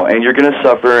in hell, and you're going to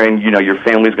suffer, and, your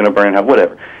family's going to burn in hell,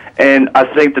 whatever. And I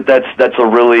think that that's a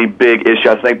really big issue.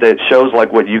 I think that shows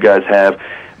like what you guys have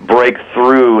break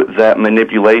through that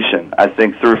manipulation. I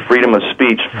think through freedom of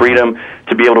speech, freedom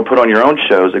to be able to put on your own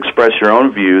shows, express your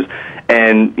own views,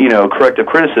 and, corrective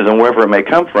criticism, wherever it may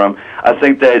come from, I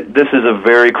think that this is a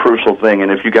very crucial thing.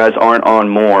 And if you guys aren't on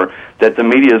more, that the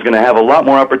media is going to have a lot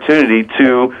more opportunity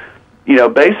to,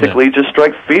 basically just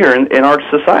strike fear in our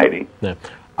society. Yeah.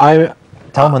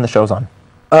 Tell them when the show's on.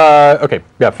 Okay.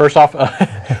 Yeah. First off,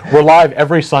 we're live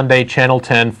every Sunday, Channel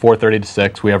 10, 4:30 to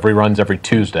 6. We have reruns every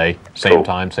Tuesday, same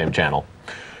time, same channel.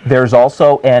 There's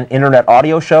also an internet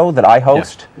audio show that I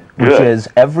host, which is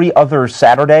every other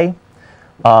Saturday.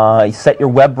 You set your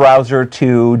web browser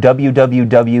to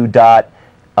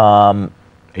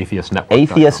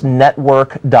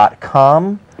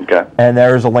www.atheistnetwork.com. Okay. And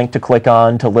there's a link to click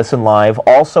on to listen live.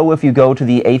 Also, if you go to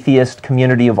the Atheist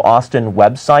Community of Austin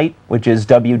website, which is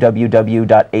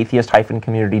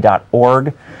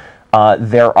www.atheist-community.org,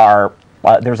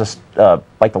 there's the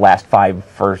last 5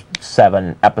 or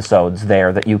 7 episodes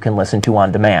there that you can listen to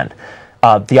on demand.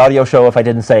 The audio show, if I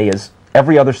didn't say, is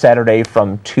every other Saturday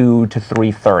from 2 to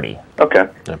 3:30. Okay.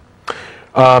 Yeah.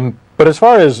 But as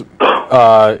far as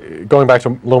going back to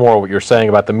a little more what you're saying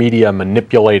about the media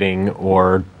manipulating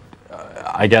or,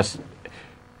 I guess,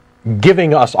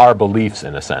 giving us our beliefs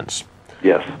in a sense.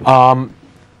 Yes. I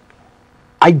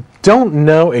don't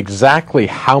know exactly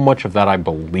how much of that I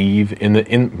believe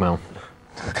in. Well,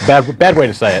 Bad way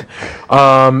to say it.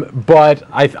 But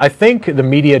I think the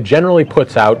media generally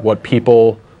puts out what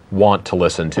people want to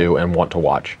listen to and want to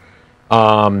watch.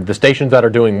 The stations that are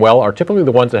doing well are typically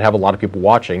the ones that have a lot of people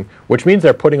watching, which means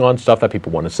they're putting on stuff that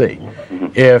people want to see.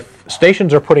 If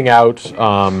stations are putting out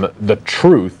the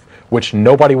truth, which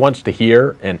nobody wants to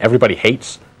hear and everybody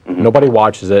hates, nobody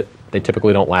watches it, they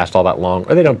typically don't last all that long,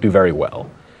 or they don't do very well.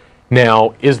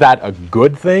 Now, is that a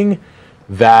good thing,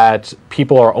 that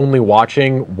people are only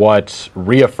watching what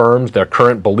reaffirms their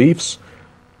current beliefs?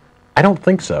 I don't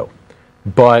think so.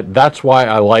 But that's why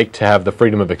I like to have the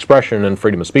freedom of expression and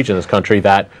freedom of speech in this country,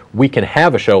 that we can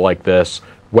have a show like this,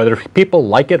 whether people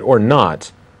like it or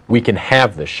not, we can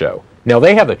have this show. Now,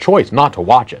 they have the choice not to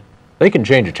watch it. They can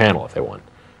change a channel if they want.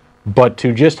 But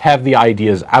to just have the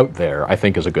ideas out there, I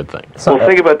think, is a good thing. Well,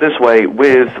 think about it this way.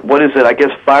 With, what is it, I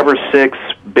guess 5 or 6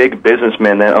 big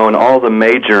businessmen that own all the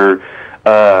major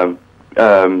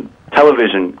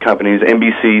television companies,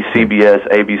 NBC, CBS,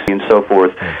 ABC, and so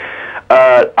forth.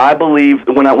 I believe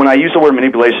when I use the word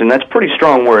manipulation, that's a pretty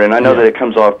strong word, and I know that it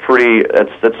comes off pretty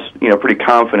pretty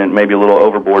confident, maybe a little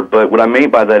overboard. But what I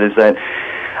mean by that is that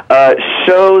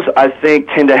shows, I think,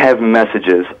 tend to have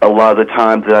messages a lot of the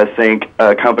time that I think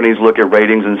companies look at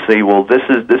ratings and see, well, this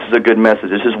is a good message.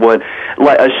 This is what,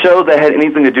 like a show that had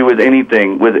anything to do with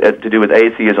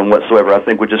atheism whatsoever, I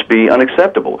think would just be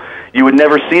unacceptable. You would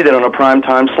never see that on a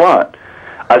primetime slot.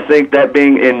 I think that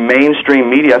being in mainstream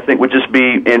media, I think would just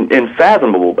be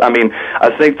unfathomable. I mean, I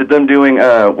think that them doing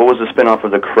what was the spinoff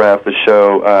of the Craft, the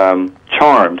show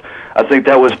Charmed, I think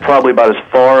that was probably about as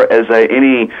far as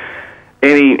any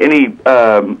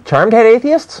Charmed had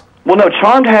atheists? Well, no,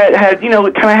 Charmed had kind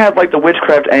of had like the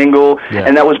witchcraft angle,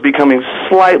 and that was becoming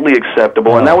slightly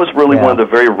acceptable, and that was really one of the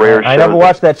very rare shows. I never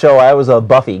watched that show. I was a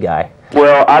Buffy guy.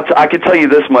 Well, I could tell you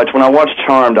this much: when I watched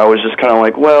Charmed, I was just kind of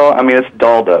like, well, I mean, it's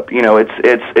dolled up. You know,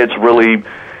 it's really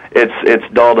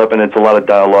dolled up, and it's a lot of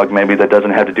dialogue maybe that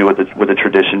doesn't have to do with the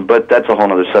tradition. But that's a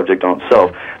whole other subject on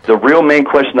itself. The real main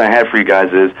question I have for you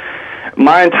guys is,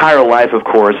 my entire life, of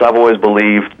course, I've always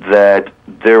believed that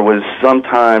there was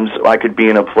sometimes I could be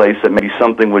in a place that maybe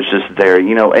something was just there,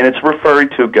 you know, and it's referring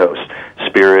to ghosts,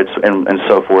 spirits, and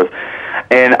so forth.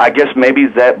 And I guess maybe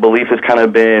that belief has kind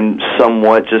of been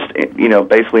somewhat just, you know,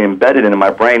 basically embedded into my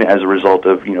brain as a result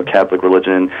of, you know, Catholic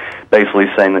religion, basically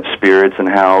saying that spirits and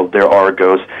how there are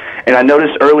ghosts. And I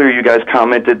noticed earlier you guys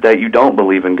commented that you don't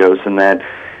believe in ghosts and that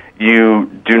you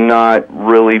do not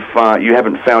really you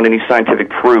haven't found any scientific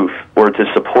proof or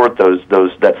to support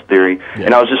that theory. Yeah.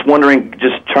 And I was just wondering,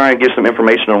 just trying to get some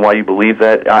information on why you believe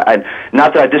that.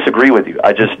 Not that I disagree with you,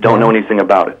 I just don't know anything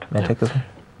about it. May I take this one?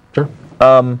 Sure.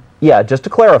 Yeah, just to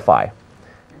clarify,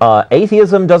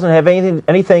 atheism doesn't have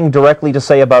anything directly to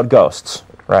say about ghosts,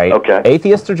 right? Okay.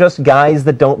 Atheists are just guys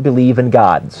that don't believe in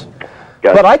gods.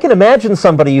 But I can imagine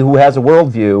somebody who has a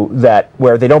worldview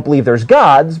where they don't believe there's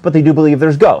gods, but they do believe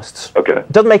there's ghosts. Okay.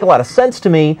 It doesn't make a lot of sense to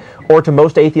me, or to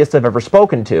most atheists I've ever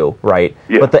spoken to, right?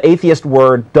 Yeah. But the atheist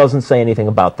word doesn't say anything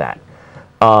about that.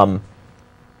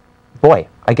 Boy,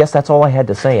 I guess that's all I had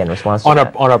to say in response to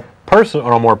that. On a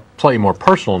slightly more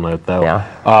personal note,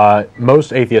 though,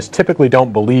 most atheists typically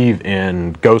don't believe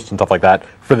in ghosts and stuff like that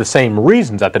for the same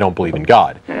reasons that they don't believe in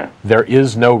God. Yeah. There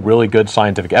is no really good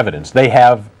scientific evidence. They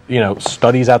have, you know,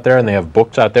 studies out there and they have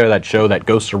books out there that show that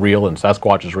ghosts are real and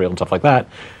Sasquatch is real and stuff like that,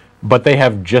 but they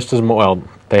have just as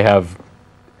they have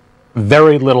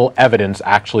very little evidence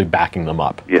actually backing them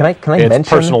up. Yeah. Can I mention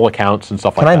personal accounts and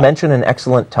stuff like that? Can I mention an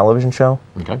excellent television show?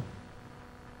 Okay.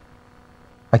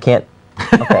 I can't.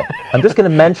 Okay. I'm just going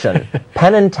to mention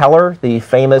Penn and Teller, the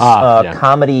famous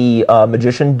comedy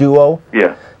magician duo.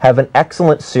 Yeah. Have an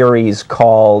excellent series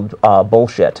called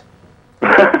Bullshit.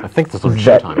 I think this is on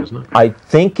Showtime, isn't it? I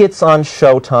think it's on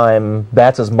Showtime.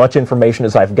 That's as much information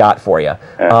as I've got for you.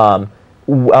 Yeah.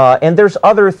 And there's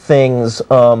other things.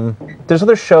 There's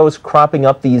other shows cropping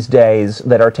up these days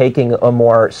that are taking a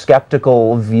more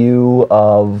skeptical view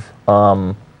of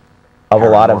a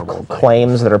lot of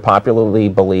claims that are popularly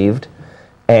believed.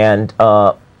 And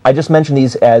I just mention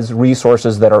these as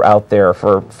resources that are out there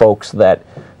for folks that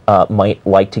might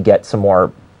like to get some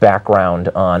more background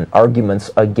on arguments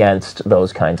against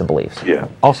those kinds of beliefs. Yeah.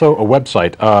 Also, a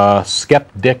website,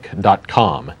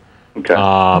 skeptic.com. Okay.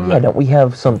 Don't we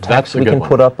have some text we can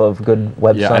put up of good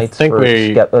websites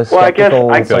for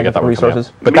skeptical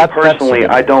resources? But me personally,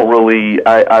 I don't really.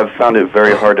 I've found it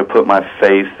very hard to put my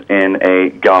faith in a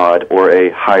God or a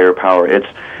higher power.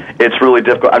 It's really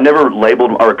difficult. I've never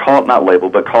called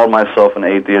myself an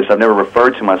atheist. I've never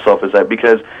referred to myself as that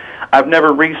because I've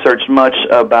never researched much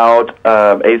about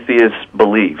atheist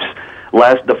beliefs.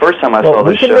 The first time I saw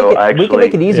the show, we can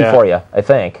make it easy for you, I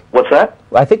think. What's that?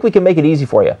 I think we can make it easy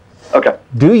for you. Okay.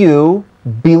 Do you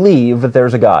believe that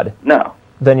there's a God? No.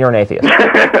 Then you're an atheist.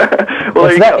 Well,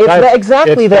 it's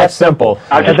exactly that simple.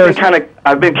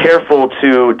 I've been careful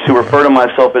to refer to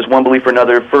myself as one belief or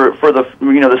another for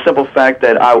the simple fact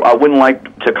that I wouldn't like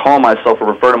to call myself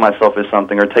or refer to myself as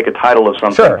something or take a title of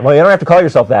something. Sure. Well, you don't have to call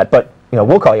yourself that, but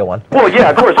we'll call you one. Well, yeah,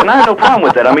 of course, and I have no problem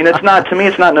with that. I mean, to me,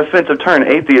 it's not an offensive term,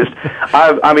 atheist.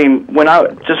 When I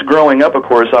just growing up, of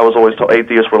course, I was always told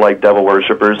atheists were like devil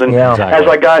worshippers, and as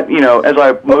I got, as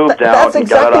I moved out, that's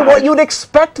exactly what you'd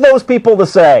expect those people to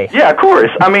say. Yeah, of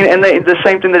course. I mean, and the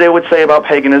same thing that they would say about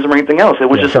paganism or anything else. It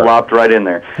was just lopped right in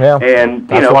there. Yeah. And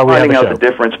finding out the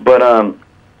difference, but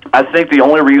I think the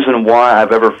only reason why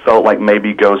I've ever felt like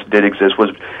maybe ghosts did exist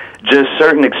was just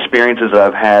certain experiences that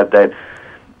I've had that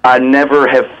I never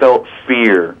have felt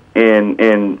fear in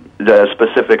the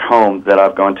specific home that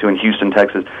I've gone to in Houston,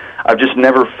 Texas. I've just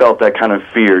never felt that kind of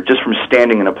fear just from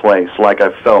standing in a place like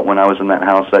I felt when I was in that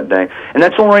house that day. And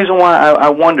that's the only reason why I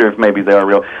wonder if maybe they are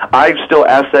real. I still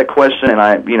ask that question, and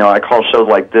I call shows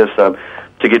like this to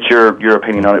get your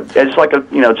opinion on it. It's like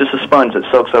just a sponge that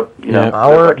soaks up.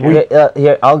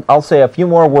 I'll say a few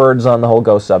more words on the whole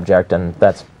ghost subject, and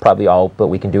that's probably all that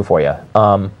we can do for you.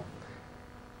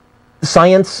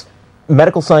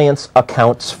 Medical science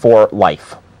accounts for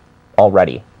life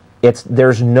already.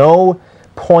 There's no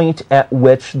point at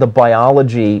which the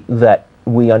biology that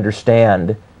we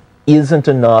understand isn't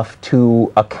enough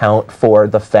to account for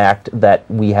the fact that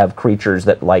we have creatures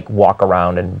that walk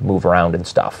around and move around and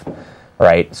stuff,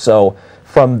 right? So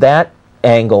from that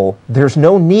angle, there's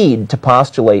no need to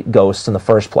postulate ghosts in the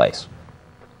first place.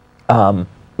 And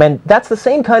that's the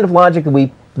same kind of logic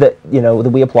that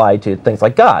we apply to things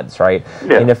like gods, right?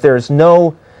 Yeah. And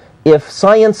if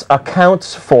science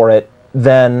accounts for it,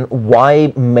 then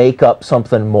why make up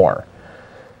something more?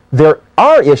 There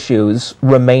are issues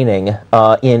remaining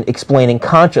in explaining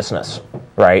consciousness,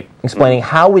 right? Explaining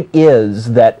how it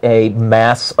is that a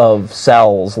mass of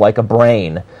cells like a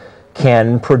brain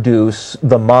can produce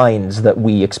the minds that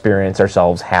we experience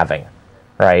ourselves having,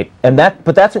 right?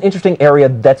 But that's an interesting area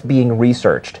that's being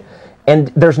researched. And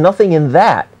there's nothing in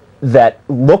that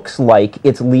looks like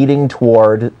it's leading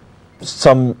toward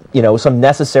some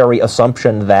necessary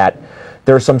assumption that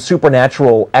there's some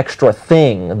supernatural extra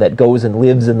thing that goes and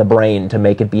lives in the brain to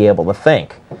make it be able to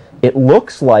think. It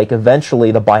looks like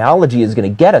eventually the biology is going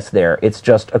to get us there. It's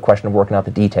just a question of working out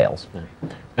the details.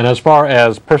 And as far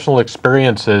as personal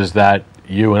experiences that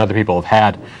you and other people have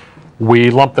had,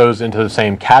 we lump those into the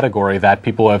same category, that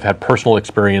people have had personal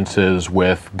experiences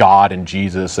with God and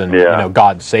Jesus, and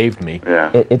God saved me. Yeah.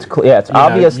 It's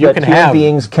obvious that human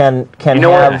beings can have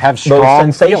those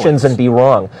sensations feelings and be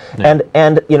wrong. Yeah.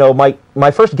 And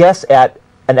my first guess at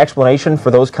an explanation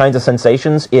for those kinds of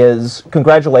sensations is,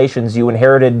 congratulations, you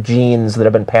inherited genes that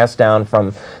have been passed down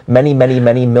from many, many,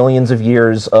 many millions of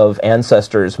years of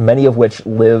ancestors, many of which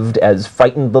lived as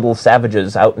frightened little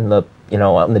savages out in the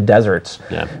deserts,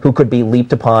 who could be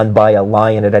leaped upon by a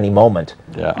lion at any moment.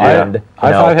 Yeah,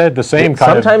 I've had the same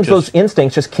kind of... Sometimes those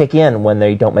instincts just kick in when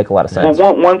they don't make a lot of sense.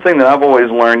 Well, one thing that I've always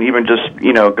learned, even just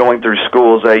going through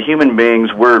schools, that human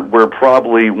beings, we're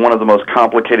probably one of the most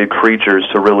complicated creatures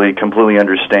to really completely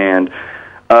understand.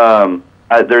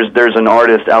 There's an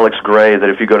artist, Alex Gray, that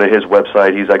if you go to his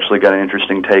website, he's actually got an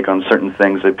interesting take on certain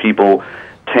things that people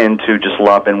tend to just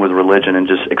lop in with religion and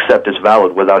just accept as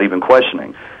valid without even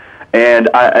questioning. And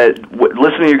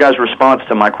listening to your guys' response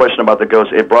to my question about the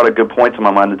ghost, it brought a good point to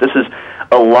my mind that this is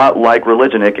a lot like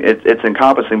religion. It's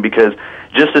encompassing, because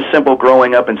just as simple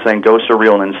growing up and saying ghosts are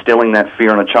real and instilling that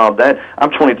fear in a child, that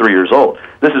I'm 23 years old.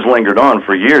 This has lingered on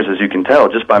for years, as you can tell,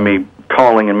 just by me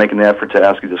calling and making the effort to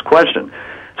ask you this question.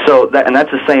 So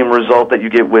that's the same result that you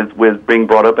get with being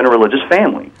brought up in a religious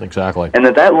family. Exactly. And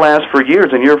that lasts for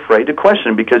years, and you're afraid to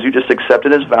question because you just accept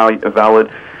it as valid.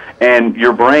 And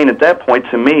your brain, at that point,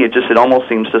 to me, it almost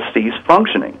seems to cease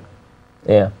functioning.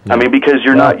 Yeah. I mean, because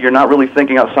you're not really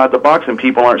thinking outside the box, and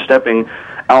people aren't stepping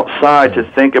outside to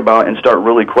think about and start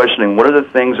really questioning what are the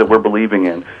things that we're believing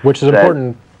in. Which is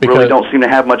important because really don't seem to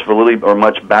have much validity or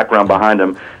much background behind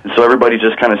them, and so everybody's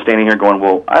just kind of standing here going,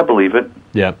 "Well, I believe it."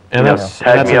 Yeah, and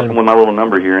tag me up with my little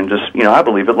number here, and just I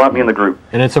believe it. Lock me in the group.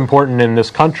 And it's important in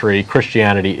this country.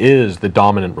 Christianity is the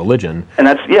dominant religion, and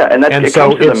it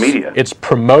comes to the media. It's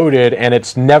promoted, and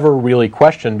it's never really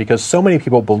questioned because so many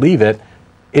people believe it.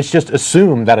 It's just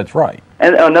assumed that it's right.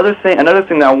 And another thing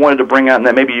that I wanted to bring out, and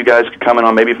that maybe you guys could comment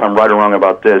on, maybe if I'm right or wrong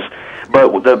about this,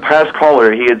 but the past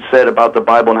caller, he had said about the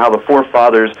Bible and how the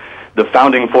forefathers, the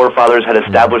founding forefathers had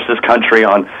established this country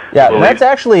on. Yeah, that's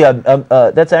actually a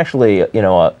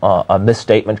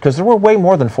misstatement, because there were way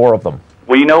more than 4 of them.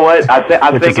 Well, you know what? I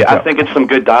think it's some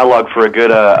good dialogue for a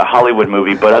good Hollywood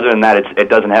movie, but other than that, it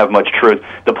doesn't have much truth.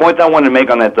 The point that I wanted to make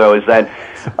on that, though, is that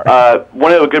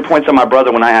one of the good points of my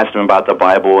brother when I asked him about the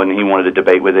Bible and he wanted to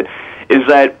debate with it is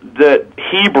that the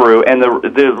Hebrew and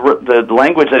the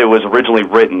language that it was originally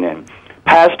written in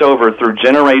passed over through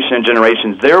generation and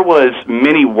generations. There was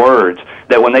many words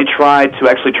that when they tried to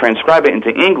actually transcribe it into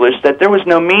English, that there was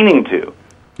no meaning to.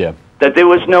 Yeah. That there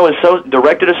was no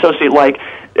directed associate, like,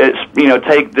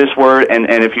 take this word and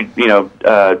if you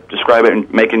describe it and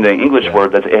make it into an English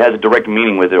word, that it has a direct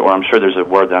meaning with it, or I'm sure there's a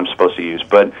word that I'm supposed to use,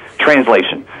 but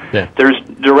translation. Yeah. There's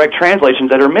direct translations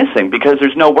that are missing because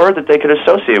there's no word that they could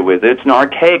associate with it. It's an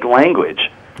archaic language.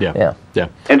 Yeah.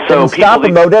 And so stop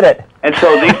them, though, did it? And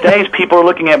so these days, people are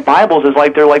looking at Bibles as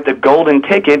like they're like the golden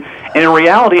ticket. And in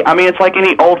reality, I mean, it's like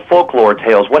any old folklore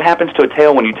tales. What happens to a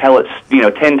tale when you tell it,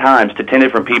 10 times to 10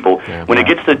 different people? When it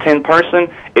gets to the 10th person,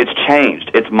 it's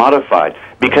changed, it's modified,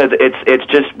 because it's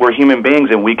just we're human beings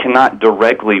and we cannot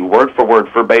directly, word for word,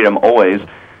 verbatim, always,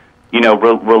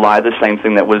 rely the same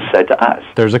thing that was said to us.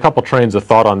 There's a couple trains of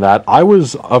thought on that. I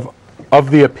was of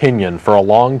the opinion for a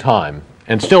long time,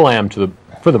 and still am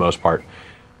for the most part,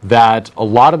 that a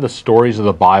lot of the stories of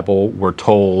the Bible were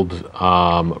told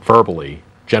verbally,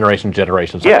 generations,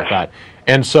 stuff like that.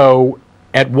 And so,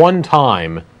 at one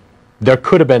time, there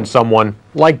could have been someone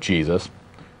like Jesus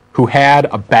who had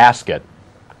a basket,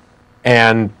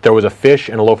 and there was a fish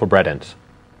and a loaf of bread in it.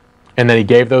 And then he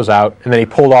gave those out, and then he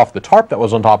pulled off the tarp that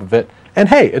was on top of it, and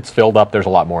hey, it's filled up, there's a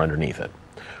lot more underneath it.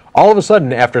 All of a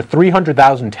sudden, after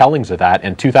 300,000 tellings of that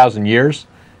and 2,000 years,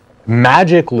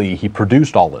 magically he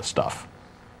produced all this stuff.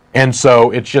 And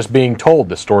so it's just being told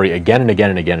the story again and again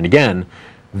and again and again,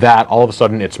 that all of a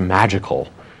sudden it's magical.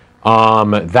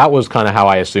 That was kind of how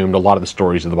I assumed a lot of the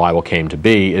stories of the Bible came to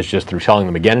be, is just through telling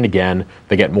them again and again,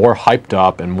 they get more hyped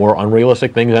up and more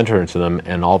unrealistic things enter into them,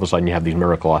 and all of a sudden you have these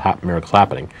miracles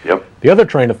happening. Yep. The other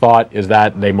train of thought is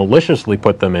that they maliciously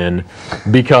put them in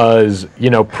because,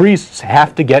 priests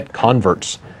have to get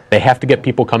converts. They have to get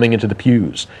people coming into the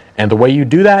pews. And the way you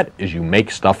do that is you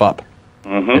make stuff up.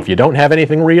 Mm-hmm. If you don't have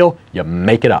anything real, you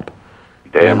make it up.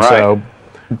 Damn right.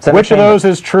 So, which of those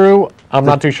is true? I'm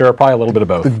not too sure. Probably a little bit of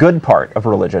both. The good part of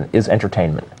religion is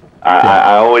entertainment.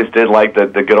 I always did like the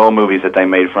good old movies that they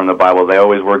made from the Bible. They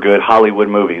always were good Hollywood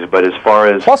movies. But as far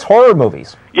as... Plus horror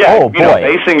movies. Yeah, oh, boy.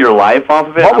 Basing your life off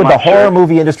of it. What would the horror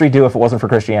movie industry do if it wasn't for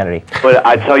Christianity? But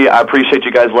I tell you, I appreciate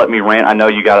you guys letting me rant. I know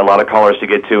you got a lot of callers to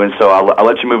get to, and so I'll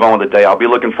let you move on with the day. I'll be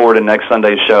looking forward to next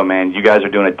Sunday's show, man. You guys are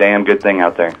doing a damn good thing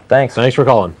out there. Thanks. Thanks for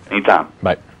calling. Anytime.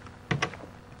 Bye.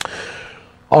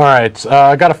 All right,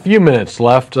 I got a few minutes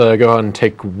left. Go ahead and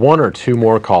take 1 or 2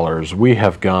 more callers. We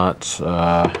have got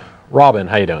Robin.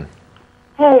 How you doing?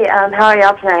 Hey, how are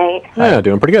y'all tonight? Yeah,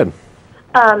 doing pretty good.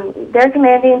 There's a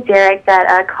man named Derek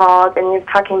that called, and he was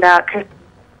talking about...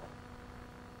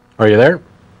 Are you there?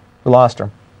 We lost her.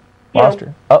 Yeah. Lost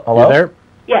her. Oh, hello? You there?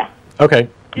 Yeah. Okay,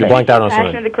 you blanked out on Passion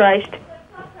something. of the Christ.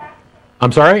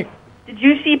 I'm sorry? Did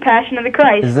you see Passion of the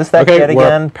Christ? Is this that kid again?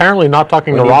 We're apparently not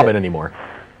talking to Robin anymore.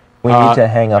 We need to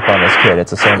hang up on this kid.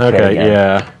 It's the same kid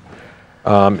again.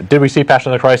 Yeah. Did we see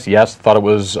Passion of the Christ? Yes. Thought it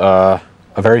was a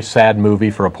very sad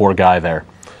movie for a poor guy there.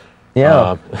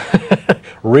 Yeah.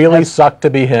 Really sucked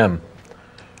to be him.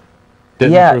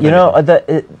 Didn't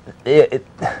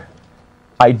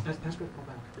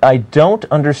I don't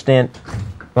understand.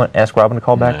 You want to ask Robin to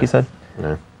call back, you said?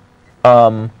 Yeah.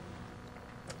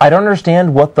 I don't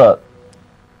understand what the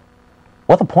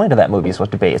point of that movie is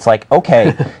supposed to be. It's like,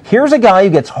 okay, here's a guy who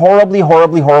gets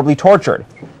horribly tortured.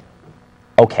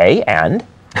 Okay, and?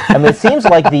 I mean, it seems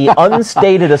like the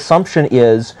unstated assumption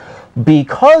is,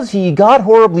 because he got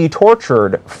horribly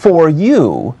tortured for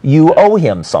you owe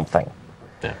him something.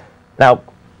 Yeah. Now,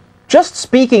 just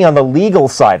speaking on the legal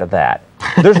side of that,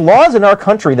 there's laws in our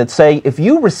country that say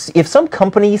if some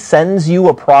company sends you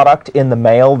a product in the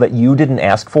mail that you didn't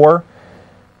ask for,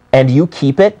 and you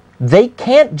keep it, they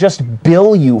can't just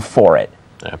bill you for it,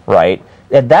 right?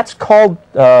 And that's called,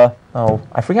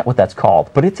 I forget what that's called,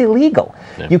 but it's illegal.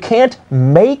 Yeah. You can't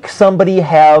make somebody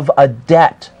have a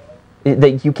debt.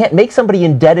 You can't make somebody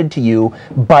indebted to you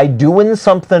by doing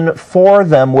something for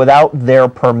them without their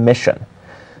permission.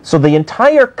 So the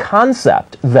entire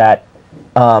concept that,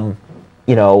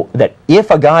 that if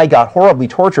a guy got horribly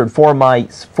tortured for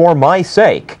my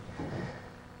sake,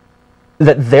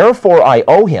 that therefore I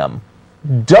owe him,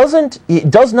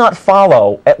 does not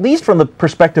follow, at least from the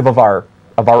perspective of our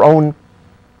own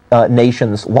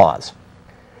nation's laws.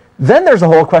 Then there's the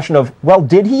whole question of, well,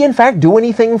 did he in fact do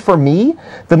anything for me?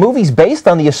 The movie's based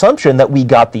on the assumption that we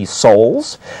got these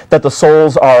souls, that the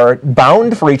souls are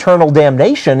bound for eternal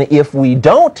damnation if we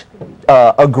don't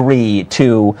agree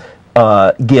to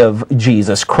give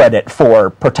Jesus credit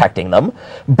for protecting them,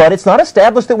 but it's not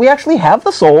established that we actually have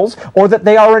the souls, or that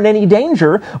they are in any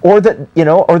danger, or that,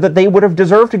 or that they would have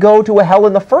deserved to go to a hell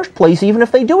in the first place, even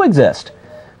if they do exist.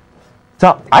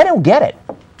 So I don't get it.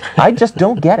 I just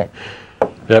don't get it.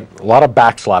 Yep, a lot of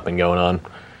backslapping going on.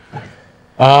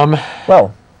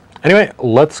 Well, anyway,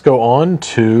 let's go on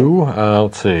to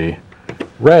let's see,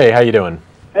 Ray. How you doing?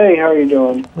 Hey, how are you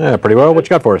doing? Yeah, pretty well. What you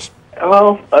got for us?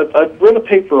 Well, I read a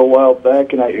paper a while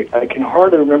back, and I can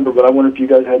hardly remember, but I wonder if you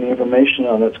guys had any information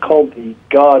on it. It's called the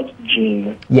God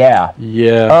gene. Yeah.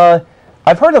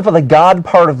 I've heard of the God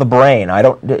part of the brain. I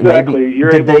don't. Exactly.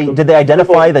 Maybe, did they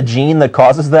identify the gene that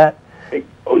causes that?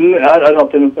 I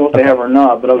don't know if they have or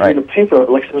not, but I was reading a paper.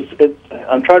 Like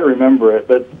I'm trying to remember it,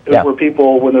 but it was where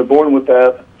people, when they're born with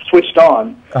that switched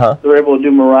on, they're able to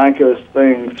do miraculous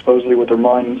things, supposedly with their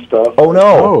mind and stuff. Oh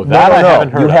no! That I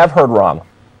haven't heard. You have heard wrong.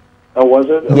 Oh, was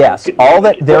it? Yes. All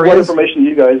that there what is. What information do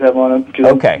you guys have on it? Because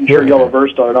I'm sure y'all are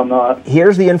versed on it. I'm not.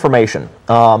 Here's the information.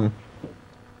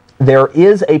 There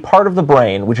is a part of the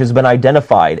brain which has been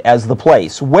identified as the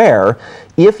place where,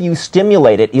 if you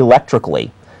stimulate it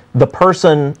electrically, the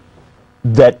person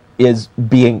that is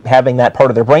having that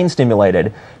part of their brain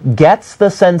stimulated gets the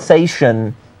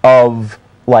sensation of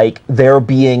like there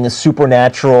being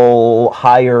supernatural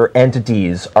higher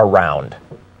entities around.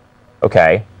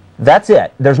 Okay? That's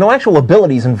it. There's no actual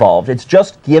abilities involved. It's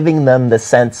just giving them the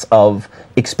sense of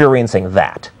experiencing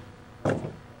that. Kind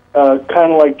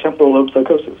of like temporal lobe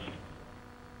psychosis.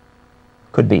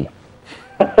 Could be.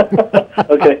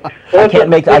 Okay.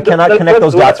 I cannot connect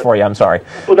those dots for you. I'm sorry.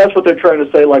 Well, that's what they're trying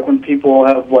to say. Like when people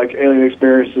have like alien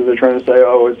experiences, they're trying to say,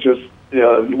 "Oh, it's just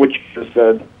what you just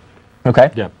said."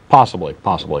 Okay. Yeah, possibly.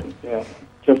 Yeah,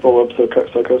 temporal lobe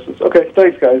psychosis. Okay,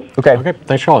 thanks, guys. Okay,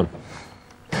 thanks for calling.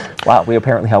 Wow, we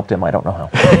apparently helped him. I don't know how.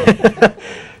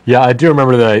 Yeah, I do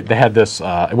remember that they had this.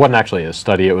 It wasn't actually a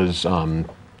study. It was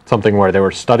something where they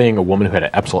were studying a woman who had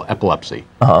epilepsy.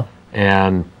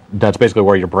 And that's basically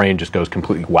where your brain just goes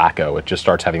completely wacko. It just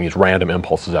starts having these random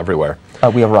impulses everywhere.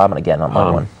 We have Robin again on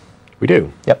line one. We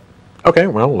do? Yep. Okay,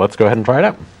 well, let's go ahead and try it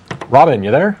out. Robin,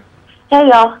 you there? Hey,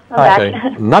 y'all. I'm back.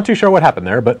 Okay. Not too sure what happened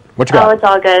there, but what you got? Oh, it's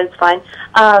all good. It's fine.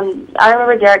 I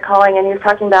remember Derek calling, and he was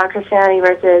talking about Christianity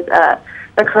versus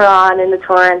the Quran and the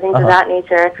Torah and things of that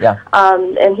nature. Yeah.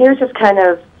 And he was just kind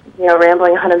of,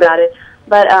 rambling on about it.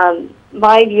 But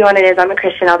my view on it is, I'm a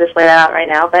Christian, I'll just lay that out right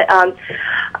now, but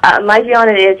my view on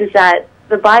it is that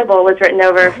the Bible was written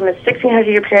over from a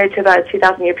 1600-year period to about a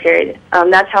 2,000-year period.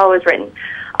 That's how it was written.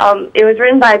 It was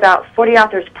written by about 40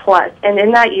 authors plus, and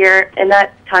in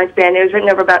that time span, it was written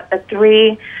over about a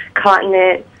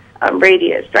 3-continent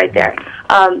radius right there.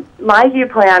 My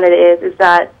viewpoint on it is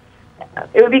that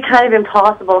it would be kind of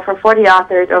impossible for 40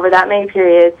 authors over that many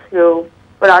periods who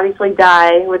would obviously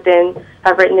die, would then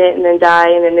have written it and then die,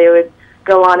 and then they would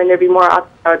go on and there'd be more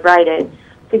authors that would write it.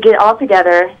 To get all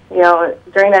together,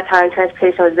 during that time,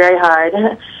 transportation was very hard,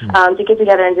 to get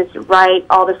together and just write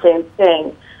all the same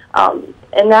thing.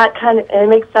 And that it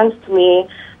makes sense to me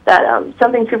that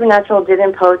something supernatural did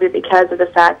impose it because of the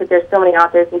fact that there's so many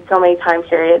authors in so many time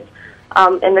periods.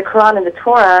 And the Quran and the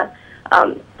Torah,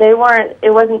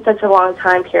 it wasn't such a long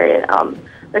time period.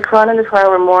 The Quran and the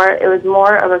Torah it was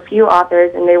more of a few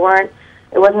authors, and it wasn't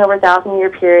over 1,000-year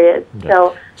period. Okay.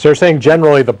 So you're saying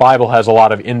generally the Bible has a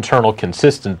lot of internal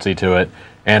consistency to it,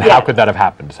 and how could that have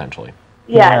happened, essentially?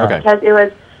 Yeah, because it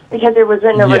was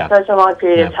written over such a long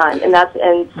period of time, and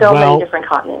so many different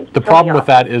continents. The problem with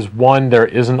that is, one, there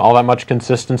isn't all that much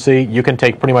consistency. You can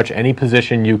take pretty much any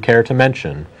position you care to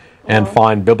mention and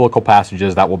find biblical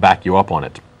passages that will back you up on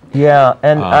it. Yeah,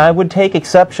 and I would take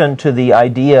exception to the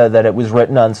idea that it was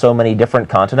written on so many different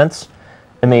continents.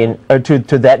 I mean, to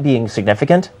that being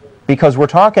significant, because we're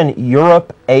talking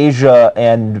Europe, Asia,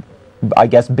 and I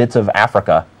guess bits of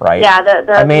Africa, right?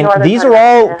 Yeah, these are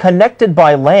all connected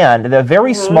by land. A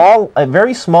very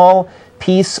small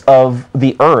piece of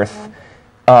the Earth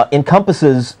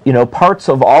encompasses, parts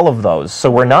of all of those.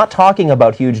 So we're not talking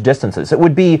about huge distances. It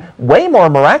would be way more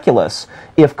miraculous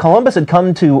if Columbus had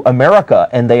come to America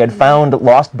and they had found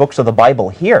lost books of the Bible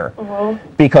here,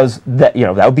 because that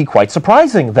would be quite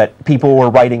surprising that people were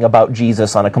writing about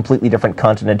Jesus on a completely different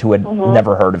continent who had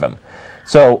never heard of him.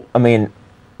 So, I mean,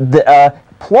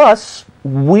 plus,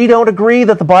 we don't agree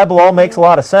that the Bible all makes a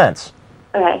lot of sense.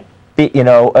 Okay.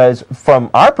 As from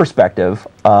our perspective,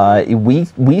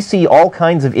 we see all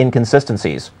kinds of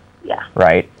inconsistencies. Yeah.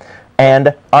 Right?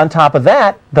 And on top of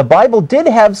that, the Bible did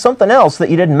have something else that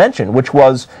you didn't mention, which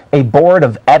was a board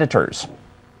of editors.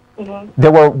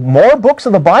 There were more books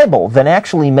of the Bible than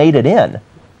actually made it in.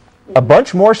 A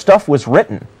bunch more stuff was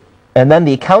written. And then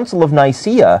the Council of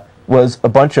Nicaea was a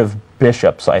bunch of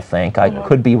bishops, I think. I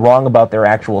could be wrong about their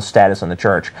actual status in the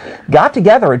church. Got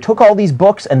together and took all these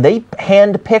books, and they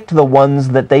hand-picked the ones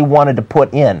that they wanted to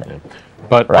put in.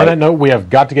 But on that note, we have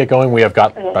got to get going. We have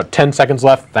got about 10 seconds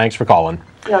left. Thanks for calling.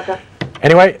 Okay.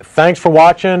 Anyway, thanks for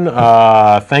watching.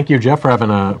 Thank you, Jeff, for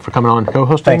coming on and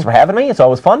co-hosting. Thanks for having me. It's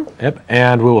always fun. Yep.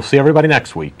 And we will see everybody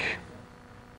next week.